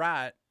of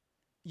Sherratt,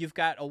 you've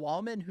got a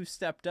Wallman who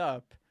stepped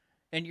up,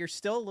 and you're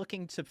still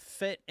looking to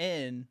fit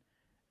in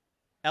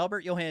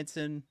Albert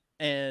Johansson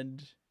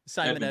and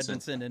Simon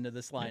Edmondson into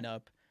this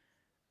lineup.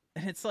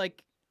 And it's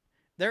like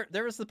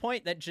there was the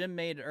point that Jim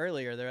made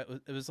earlier.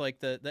 It was like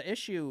the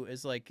issue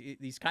is like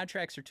these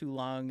contracts are too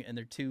long and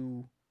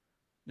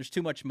there's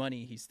too much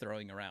money he's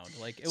throwing around.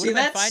 Like it would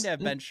have been fine to have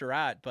Ben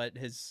Sherratt, but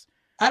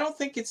I don't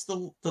think it's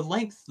the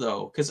length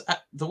though, because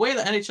the way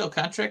the NHL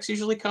contracts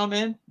usually come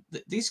in,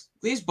 these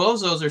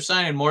bozos are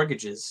signing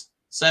mortgages,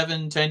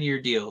 7-10-year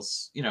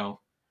deals.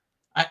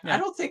 I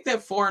don't think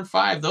that 4 and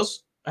 5.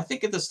 Those I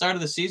think at the start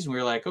of the season we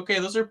were like, okay,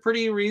 those are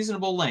pretty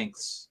reasonable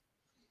lengths.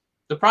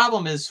 The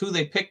problem is who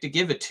they pick to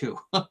give it to.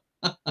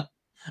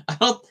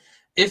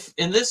 If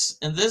in this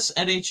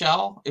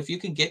NHL, if you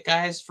can get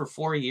guys for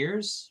 4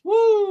 years,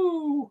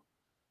 woo!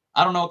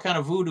 I don't know what kind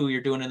of voodoo you're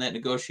doing in that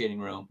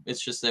negotiating room.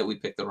 It's just that we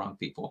picked the wrong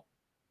people.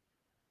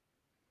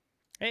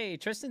 Hey,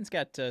 Tristan's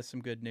got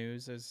some good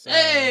news.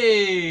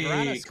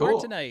 Hey, scored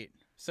cool tonight.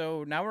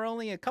 So now we're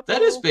only a couple.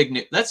 That is big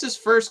news. That's his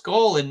first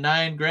goal in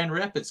 9 Grand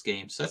Rapids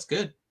games. That's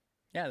good.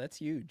 Yeah, that's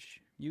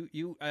huge.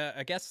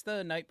 I guess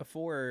the night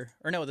before,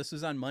 or no, this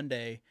was on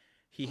Monday.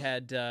 He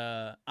had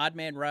odd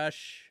man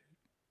rush,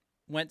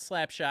 went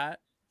slap shot,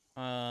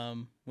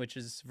 which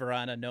is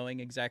Vrana knowing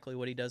exactly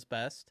what he does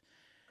best.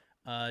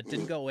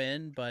 Didn't go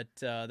in, but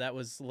that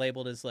was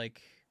labeled as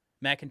like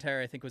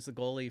McIntyre, I think, was the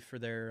goalie for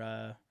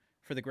the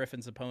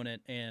Griffins'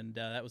 opponent, and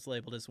that was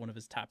labeled as one of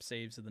his top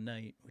saves of the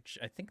night, which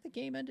I think the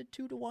game ended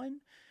 2-1.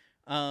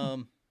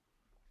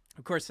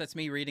 Of course, that's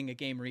me reading a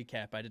game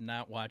recap. I did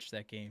not watch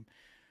that game.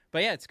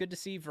 But yeah, it's good to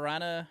see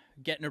Vrana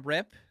getting a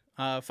rip,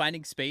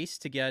 finding space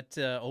to get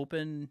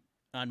open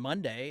on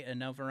Monday, and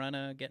now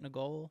Vrana getting a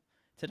goal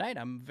tonight.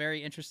 I'm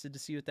very interested to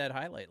see what that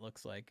highlight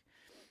looks like.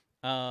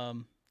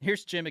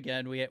 Here's Jim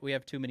again. We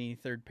have too many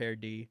third pair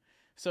D.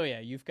 So yeah,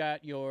 you've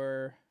got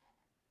your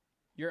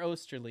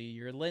Osterley,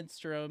 your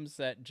Lindströms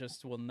that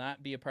just will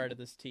not be a part of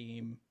this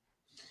team.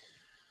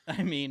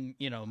 I mean,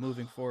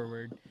 moving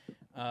forward,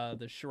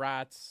 the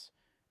Sherratts,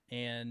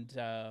 and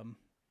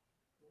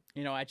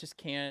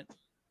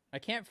I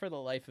can't for the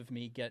life of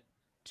me get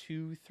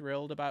too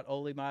thrilled about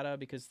Olli Maatta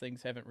because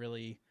things haven't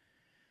really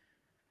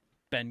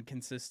been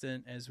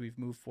consistent as we've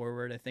moved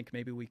forward. I think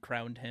maybe we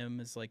crowned him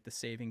as like the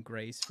saving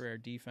grace for our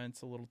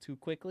defense a little too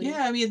quickly.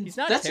 Yeah, I mean, he's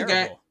not that's terrible.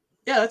 A guy.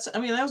 Yeah,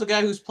 that was a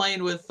guy who's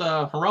playing with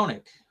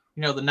Hronek,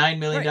 the $9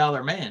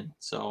 million man.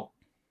 So,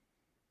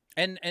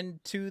 and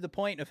to the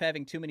point of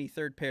having too many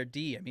third pair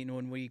D. I mean,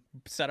 when we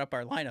set up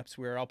our lineups,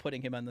 we were all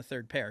putting him on the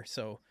third pair.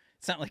 So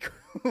it's not like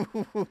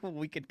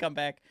we could come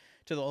back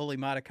to the Olli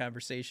Maatta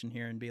conversation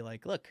here and be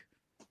like, look,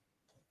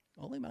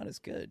 Olli Maatta's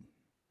good.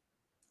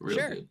 Real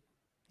good.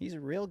 He's a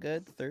real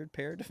good third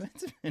pair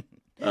defenseman.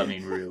 I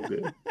mean, real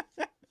good.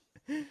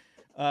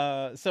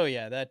 So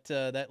yeah,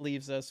 that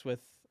leaves us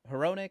with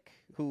Hronek,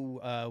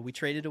 who we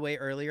traded away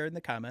earlier in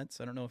the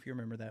comments. I don't know if you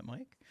remember that,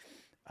 Mike.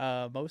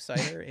 Mo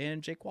Seider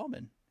and Jake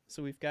Wallman.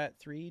 So we've got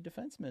 3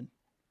 defensemen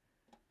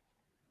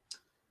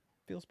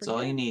Feels That's pretty all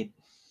good. you need.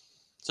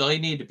 That's all you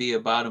need to be a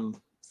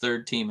bottom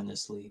third team in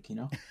this league, you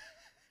know?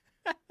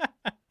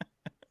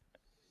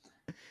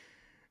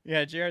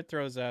 Yeah, Jared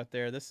throws out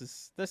there. This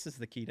is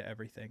the key to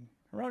everything.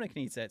 Hronik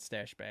needs that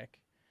stash back.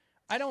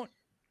 I don't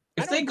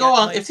If get,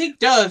 like, if he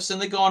does,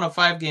 and they go on a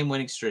 5-game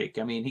winning streak,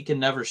 I mean, he can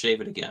never shave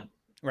it again.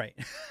 right.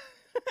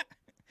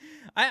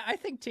 I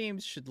think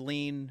teams should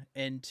lean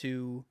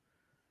into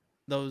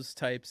those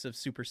types of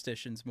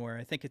superstitions more.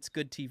 I think it's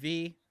good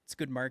TV, it's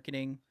good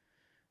marketing,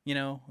 you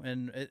know,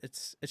 and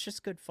it's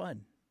just good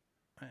fun.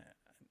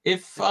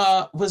 If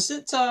was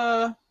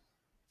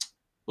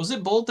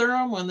it Bull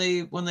Durham when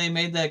they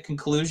made that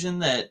conclusion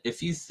that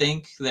if you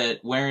think that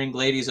wearing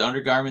ladies'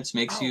 undergarments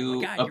makes Oh my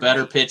you God, a you're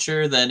better right.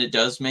 pitcher, then it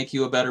does make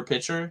you a better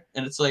pitcher?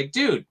 And it's like,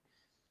 dude,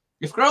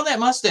 if growing that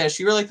mustache,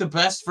 you were like the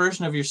best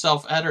version of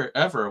yourself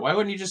ever. Why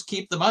wouldn't you just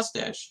keep the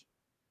mustache?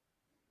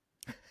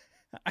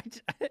 I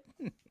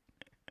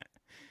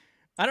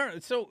don't know.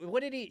 So what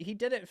did he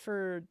did it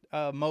for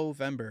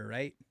Movember,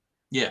 right?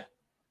 Yeah,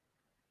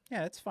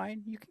 Yeah, that's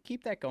fine. You can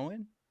keep that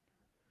going.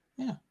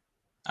 yeah,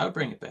 I would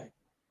bring it back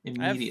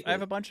immediately. I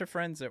have a bunch of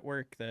friends at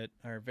work that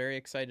are very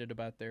excited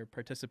about their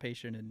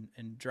participation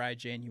in Dry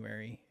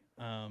January.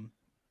 And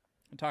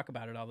talk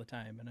about it all the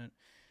time, and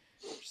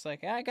it's just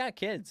like, I got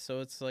kids,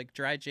 so it's like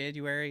Dry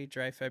January,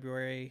 Dry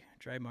February,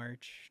 Dry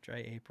March,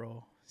 Dry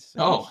April. So,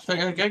 Oh,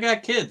 I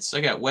got kids.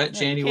 I got wet No,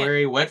 you can't-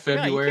 January, wet you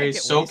can't February,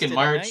 get soak in wasted at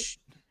night. March.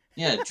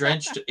 Yeah,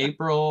 drenched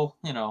April.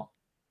 You know,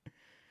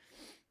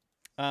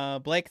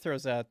 Blake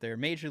throws out there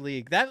Major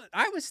League. That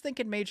I was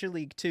thinking Major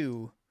League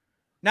 2,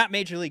 not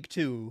Major League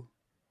 2,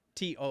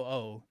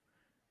 TOO,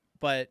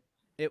 but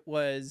it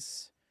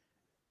was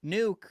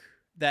Nuke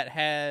that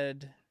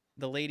had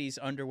the ladies'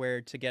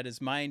 underwear to get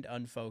his mind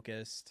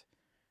unfocused,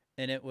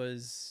 and it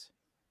was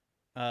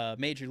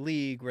Major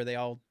League where they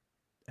all,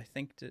 I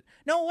think, it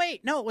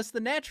was the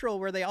Natural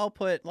where they all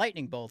put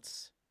lightning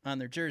bolts on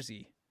their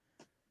jersey.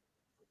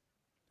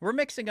 We're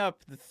mixing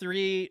up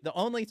the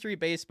only 3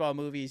 baseball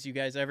movies you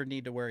guys ever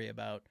need to worry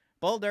about: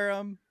 Bull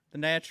Durham, The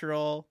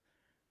Natural,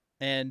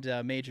 and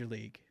Major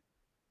League.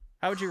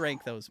 How would you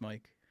rank those,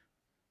 Mike?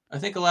 I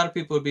think a lot of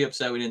people would be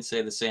upset we didn't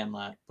say The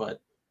Sandlot, but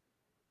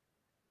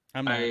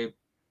I've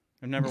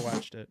never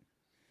watched it.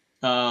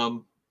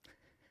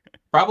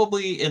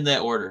 Probably in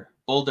that order: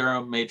 Bull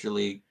Durham, Major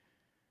League,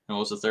 and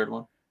what was the third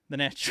one? The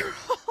Natural.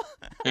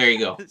 There you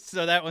go.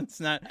 So that one's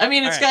not. I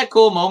mean, it's got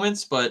cool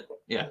moments, but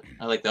yeah,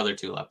 I like the other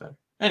 2 a lot better.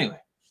 Anyway,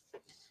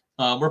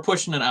 we're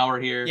pushing an hour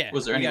here. Yeah,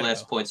 Was there we any gotta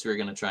last go. points we were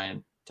going to try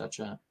and touch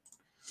on?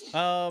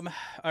 All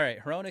right.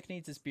 Hronik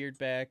needs his beard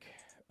back.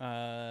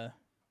 Dylan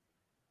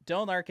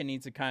Larkin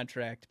needs a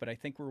contract, but I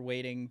think we're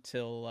waiting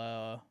till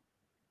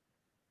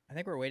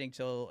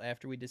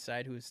after we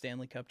decide who his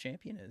Stanley Cup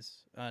champion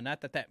is.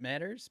 Not that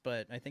matters,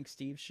 but I think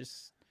Steve's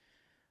just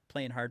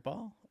playing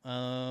hardball.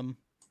 How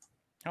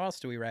else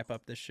do we wrap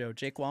up this show?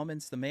 Jake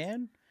Wallman's the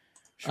man.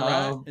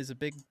 Sherrod is a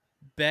big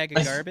bag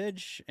of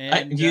garbage.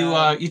 And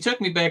you took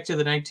me back to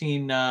the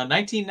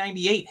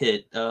 1998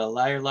 hit,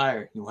 Liar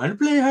Liar. You want to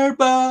play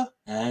hardball?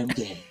 I'm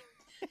game.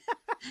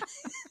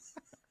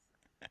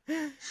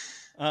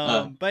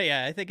 But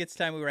yeah, I think it's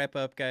time we wrap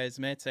up, guys.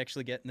 Matt's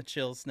actually getting the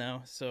chills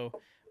now. So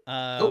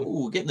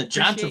getting the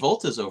John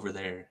Travolta's over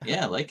there.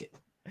 Yeah, I like it.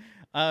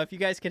 If you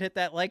guys could hit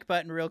that like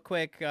button real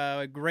quick,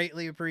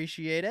 greatly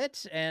appreciate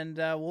it. And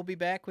we'll be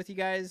back with you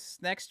guys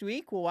next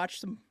week. We'll watch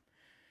some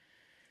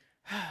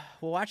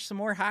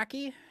more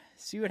hockey,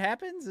 see what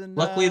happens. And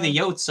luckily the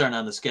Yotes aren't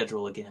on the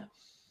schedule again.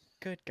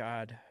 Good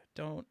God.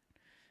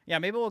 Yeah,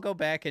 maybe we'll go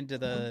back into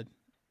the,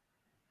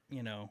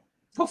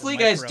 hopefully you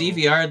guys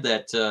DVR'd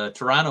that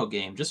Toronto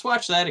game. Just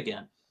watch that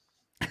again.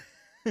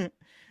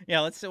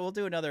 Yeah, we'll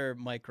do another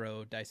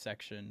micro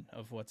dissection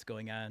of what's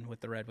going on with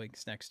the Red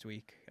Wings next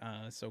week.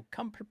 So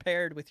come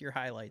prepared with your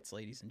highlights,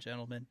 ladies and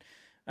gentlemen.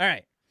 All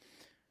right.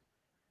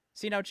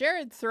 See, now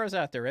Jared throws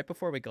out there right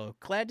before we go,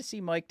 glad to see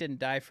Mike didn't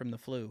die from the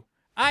flu.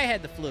 I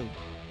had the flu.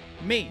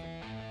 Me.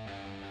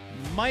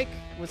 Mike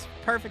was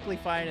perfectly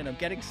fine, and I'm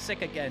getting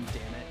sick again,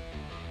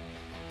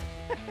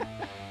 damn it.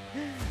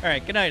 All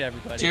right, good night,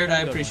 everybody. Jared,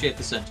 I appreciate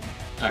the sentiment.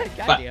 All right,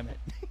 God bye. damn it.